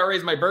think his ERA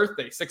is my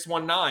birthday,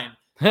 6.19.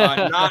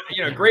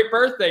 Not, great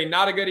birthday,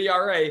 not a good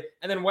ERA.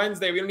 And then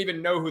Wednesday, we don't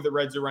even know who the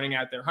Reds are running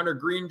out there. Hunter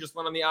Green just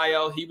went on the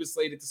IL. He was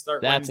slated to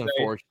start Wednesday. That's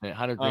unfortunate.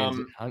 Hunter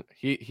Green,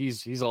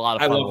 he's a lot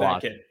of fun. I love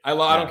that kid. I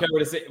don't care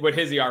what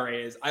his ERA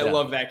is. I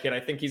love that kid.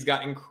 I think he's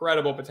got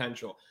incredible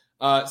potential.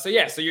 So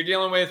you're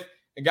dealing with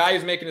a guy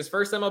who's making his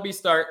first MLB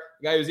start,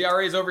 a guy whose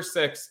ERA is over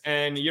 6,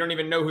 and you don't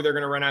even know who they're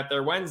going to run out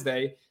there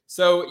Wednesday.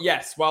 So,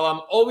 yes, while I'm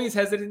always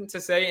hesitant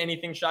to say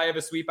anything shy of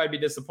a sweep, I'd be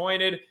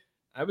disappointed.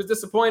 I was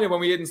disappointed when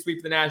we didn't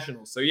sweep the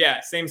Nationals. So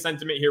yeah, same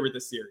sentiment here with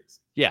this series.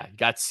 Yeah, you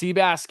got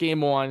Seabass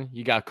game 1,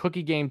 you got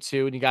Cookie game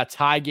 2, and you got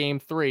Ty game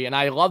 3. And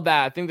I love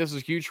that. I think this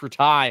is huge for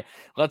Ty.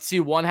 Let's see,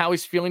 1, how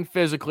he's feeling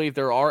physically, if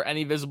there are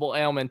any visible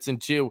ailments,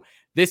 and 2,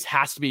 this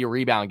has to be a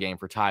rebound game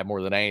for Ty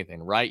more than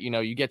anything, right? You know,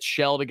 you get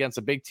shelled against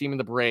a big team in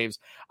the Braves.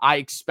 I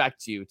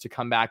expect you to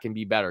come back and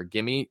be better.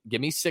 Give me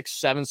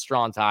 6-7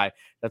 strong, Ty.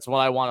 That's what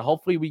I want.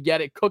 Hopefully we get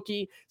it.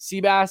 Cookie,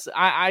 Seabass,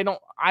 I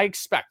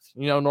expect,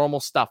 normal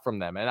stuff from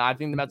them. And I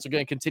think the Mets are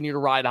going to continue to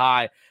ride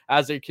high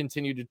as they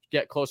continue to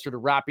get closer to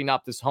wrapping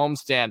up this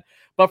homestand.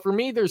 But for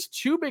me, there's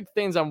 2 big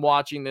things I'm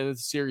watching in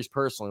this series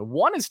personally.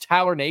 One is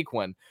Tyler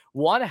Naquin.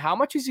 One, how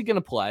much is he going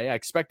to play? I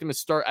expect him to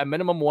start at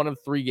minimum 1 of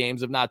 3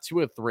 games, if not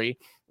 2 of 3.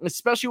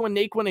 Especially when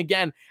Naquin,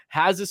 again,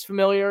 has this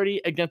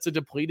familiarity against a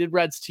depleted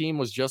Reds team,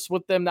 was just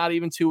with them not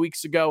even 2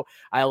 weeks ago.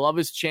 I love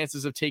his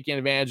chances of taking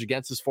advantage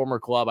against his former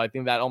club. I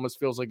think that almost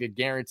feels like a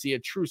guarantee, a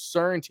true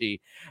certainty.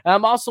 And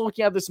I'm also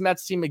looking at this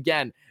Mets team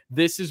again.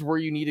 This is where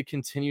you need to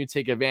continue to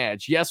take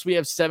advantage. Yes, we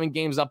have 7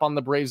 games up on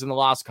the Braves in the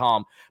loss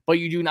column, but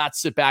you do not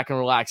sit back and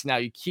relax. Now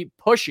you keep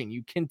pushing.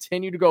 You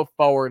continue to go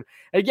forward.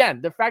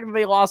 Again, the fact that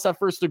they lost that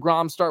first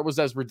deGrom start was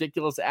as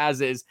ridiculous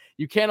as is.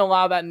 You can't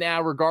allow that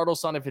now,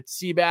 regardless on if it's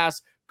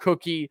Seabass,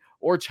 Cookie,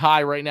 or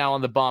Ty right now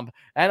on the bump.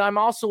 And I'm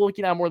also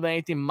looking at more than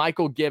anything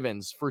Michael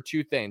Givens for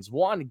 2 things.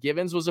 One,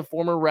 Givens was a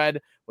former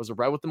Red, was a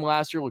Red with them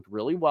last year, looked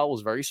really well,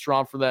 was very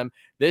strong for them.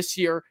 This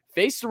year,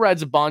 faced the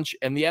Reds a bunch,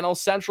 and the NL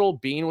Central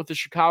being with the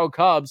Chicago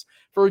Cubs.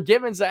 For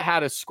Givens that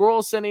had a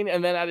scoreless inning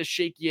and then had a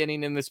shaky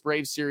inning in this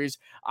Braves series,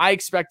 I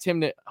expect him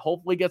to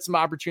hopefully get some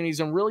opportunities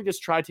and really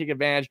just try to take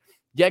advantage,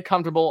 get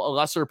comfortable, a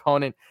lesser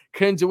opponent.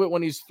 Couldn't do it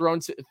when he's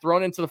thrown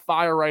into the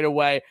fire right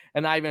away,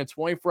 and not even a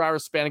 24-hour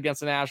span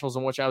against the Nationals,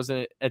 in which I was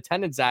in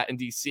attendance at in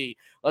D.C.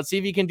 Let's see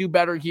if he can do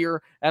better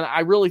here, and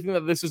I really think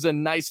that this is a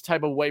nice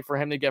type of way for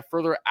him to get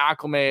further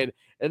acclimated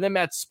in the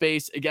Mets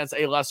space against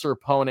a lesser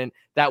opponent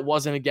that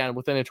wasn't, again,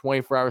 within a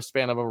 24-hour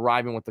span of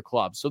arriving with the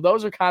club. So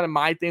those are kind of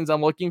my things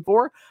I'm looking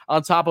for,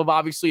 on top of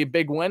obviously a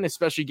big win,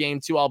 especially game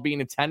 2. I'll be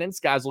in attendance.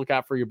 Guys, look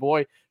out for your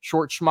boy.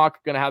 Short schmuck,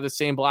 going to have the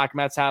same black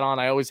Mets hat on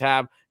I always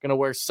have. Going to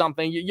wear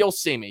something. You'll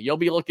see me. You'll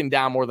be looking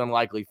down more than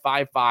likely.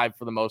 5'5"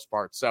 for the most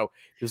part. So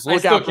just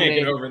look out for me.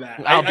 Get over that.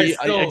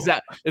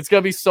 Exactly. It's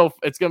gonna be so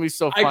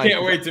fun. I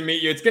can't wait to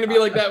meet you. It's gonna be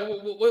like that.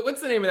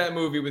 What's the name of that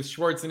movie with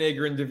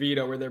Schwarzenegger and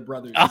DeVito where they're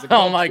brothers?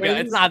 Oh my God,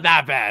 it's not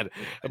that bad.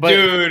 But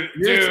dude,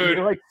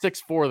 you're like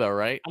 6'4" though,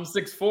 right? I'm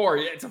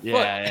 6'4". Yeah, it's a foot.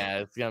 Yeah,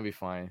 it's gonna be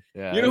fine.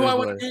 Yeah. You know who I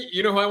want to meet?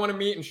 You know who I want to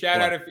meet? And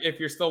shout out if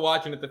you're still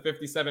watching at the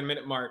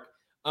 57-minute mark.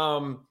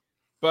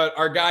 But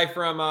our guy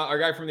from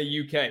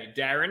the UK,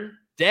 Darren.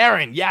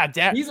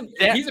 Yeah, he's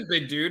a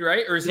big dude,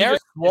 right? Or is Darren's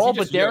he small,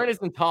 but Darren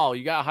isn't tall.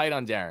 You got height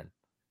on Darren.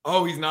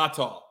 Oh, he's not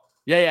tall.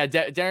 Yeah.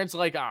 Darren's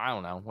like, I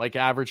don't know, like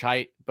average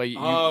height. But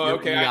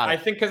okay. I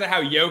think because of how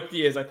yoked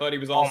he is, I thought he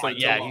was also.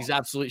 Yeah, he's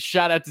absolutely.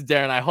 Shout out to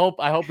Darren. I hope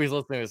he's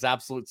listening to this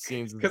absolute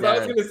scenes. Because I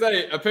was gonna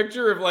say a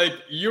picture of like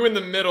you in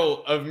the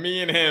middle of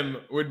me and him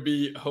would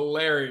be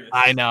hilarious.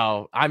 I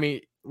know. I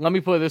mean, let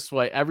me put it this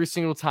way. Every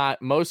single time,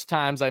 most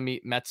times I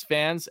meet Mets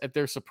fans, if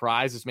they're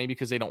surprised, it's maybe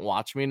because they don't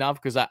watch me enough,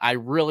 because I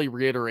really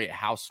reiterate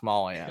how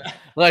small I am.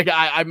 Like,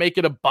 I make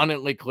it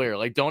abundantly clear.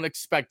 Like, don't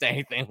expect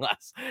anything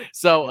less.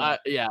 So,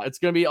 yeah, it's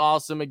going to be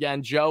awesome.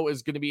 Again, Joe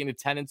is going to be in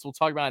attendance. We'll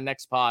talk about it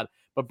next pod.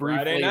 But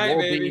briefly,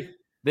 we'll be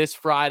this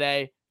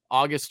Friday,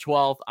 August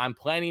 12th. I'm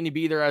planning to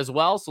be there as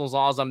well. So as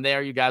long as I'm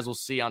there, you guys will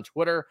see on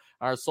Twitter,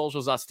 our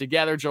socials, us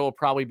together. Joe will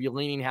probably be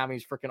leaning, having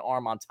his freaking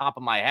arm on top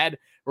of my head.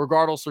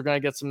 Regardless, we're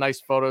going to get some nice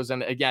photos.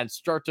 And again,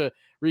 start to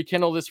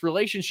rekindle this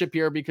relationship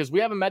here, because we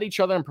haven't met each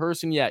other in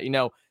person yet.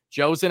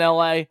 Joe's in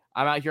LA.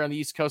 I'm out here on the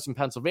East Coast in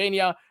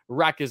Pennsylvania.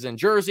 Rec is in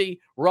Jersey.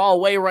 We're all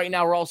away right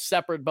now. We're all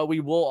separate, but we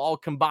will all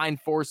combine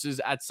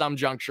forces at some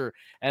juncture.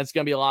 And it's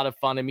going to be a lot of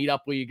fun to meet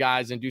up with you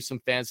guys and do some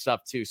fan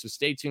stuff too. So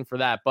stay tuned for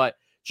that. But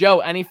Joe,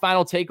 any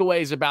final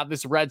takeaways about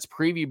this Reds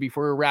preview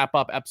before we wrap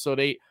up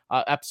episode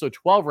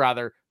 12,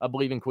 rather, of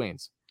Believe in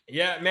Queens?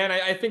 Yeah, man,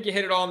 I think you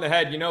hit it all on the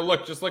head.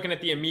 Look, just looking at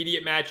the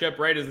immediate matchup,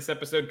 right, as this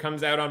episode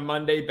comes out on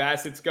Monday,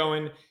 Bassett's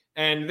going.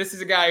 And this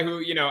is a guy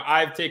who,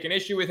 I've taken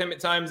issue with him at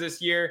times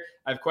this year.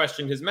 I've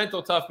questioned his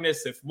mental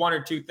toughness. If one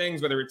or two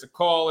things, whether it's a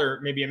call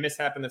or maybe a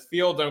mishap in the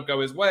field, don't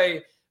go his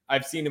way,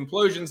 I've seen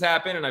implosions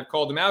happen, and I've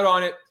called him out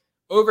on it.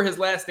 Over his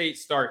last 8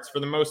 starts, for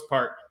the most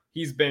part,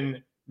 he's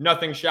been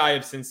nothing shy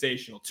of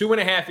sensational.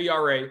 2.5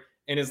 ERA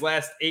in his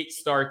last 8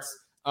 starts.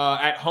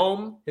 At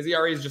home, his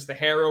ERA is just a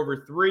hair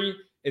over 3.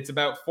 It's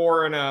about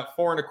 4.25,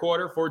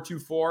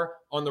 4.24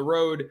 on the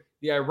road.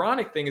 The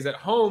ironic thing is, at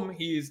home,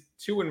 he's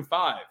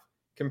 2-5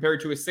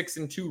 compared to a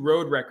 6-2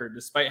 road record,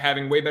 despite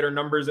having way better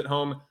numbers at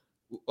home.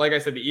 Like I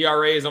said, the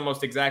ERA is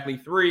almost exactly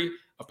 3.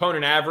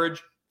 Opponent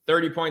average,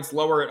 30 points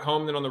lower at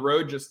home than on the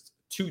road, just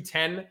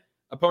 210.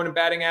 Opponent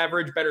batting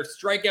average, better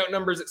strikeout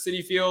numbers at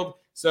Citi Field.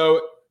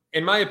 So,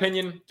 in my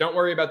opinion, don't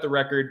worry about the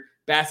record.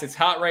 Bassett's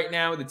hot right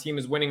now. The team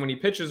is winning when he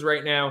pitches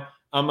right now.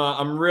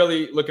 I'm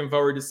really looking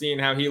forward to seeing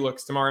how he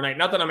looks tomorrow night.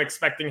 Not that I'm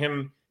expecting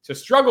him to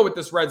struggle with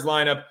this Reds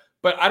lineup,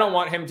 but I don't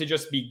want him to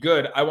just be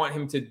good. I want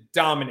him to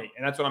dominate,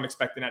 and that's what I'm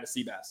expecting out of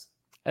Seabass.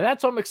 And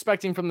that's what I'm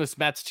expecting from this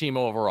Mets team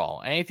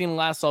overall. Anything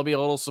less, I'll be a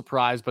little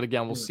surprised. But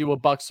again, we'll see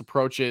what Buck's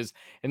approach is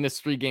in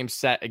this 3-game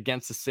set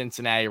against the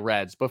Cincinnati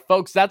Reds. But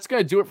folks, that's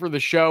going to do it for the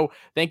show.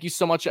 Thank you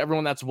so much to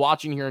everyone that's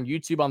watching here on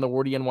YouTube on the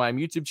Wardy NYM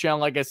YouTube channel.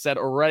 Like I said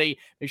already,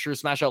 make sure to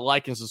smash that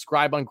like and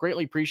subscribe button.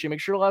 Greatly appreciate it. Make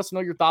sure to let us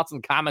know your thoughts in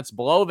the comments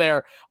below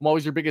there. I'm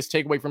always your biggest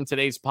takeaway from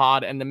today's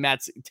pod, and the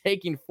Mets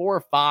taking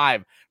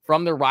 4-5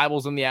 from their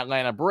rivals in the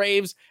Atlanta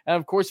Braves. And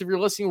of course, if you're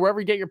listening wherever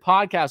you get your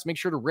podcast, make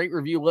sure to rate,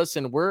 review,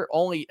 listen. We're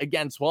only,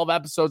 again, 12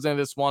 episodes into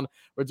this one.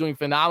 We're doing a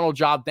phenomenal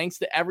job. Thanks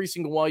to every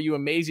single one of you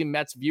amazing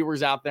Mets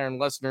viewers out there and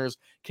listeners.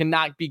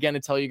 Cannot begin to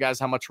tell you guys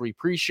how much we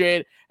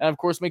appreciate it. And of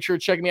course, make sure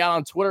to check me out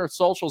on Twitter and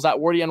socials at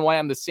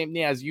WardyNYM, the same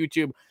thing as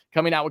YouTube,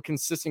 coming out with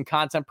consistent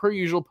content per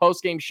usual,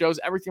 post-game shows,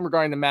 everything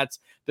regarding the Mets.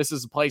 This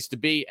is the place to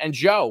be. And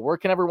Joe, where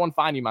can everyone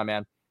find you, my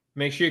man?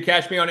 Make sure you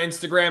catch me on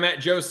Instagram at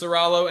Joe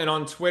Serralo and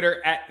on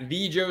Twitter at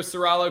the Joe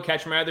Serralo.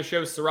 Catch my other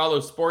show,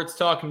 Serralo Sports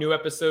Talk. New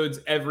episodes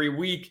every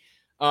week.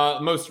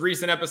 Most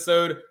recent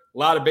episode, a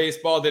lot of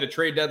baseball. Did a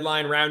trade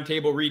deadline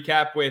roundtable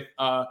recap with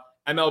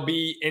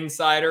MLB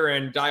insider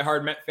and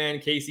diehard Met fan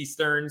Casey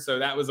Stern. So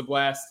that was a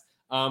blast.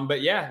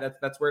 But yeah,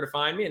 that's where to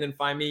find me. And then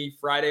find me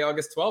Friday,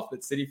 August 12th at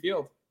Citi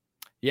Field.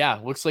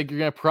 Yeah, looks like you're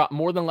going to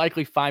more than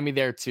likely find me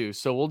there too.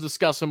 So we'll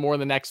discuss some more in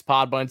the next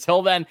pod. But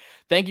until then,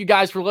 thank you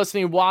guys for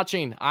listening and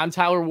watching. I'm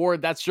Tyler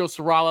Ward. That's Joe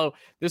Serralo.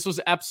 This was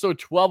episode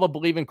 12 of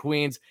Believe in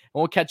Queens. And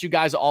we'll catch you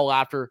guys all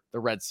after the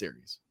Red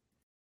Series.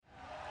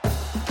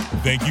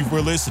 Thank you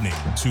for listening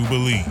to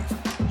Believe.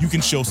 You can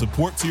show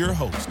support to your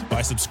host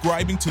by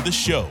subscribing to the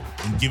show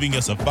and giving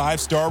us a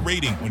 5-star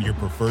rating on your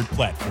preferred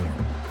platform.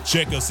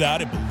 Check us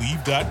out at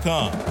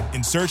Believe.com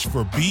and search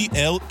for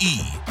BLEAV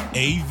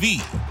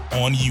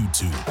on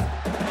YouTube.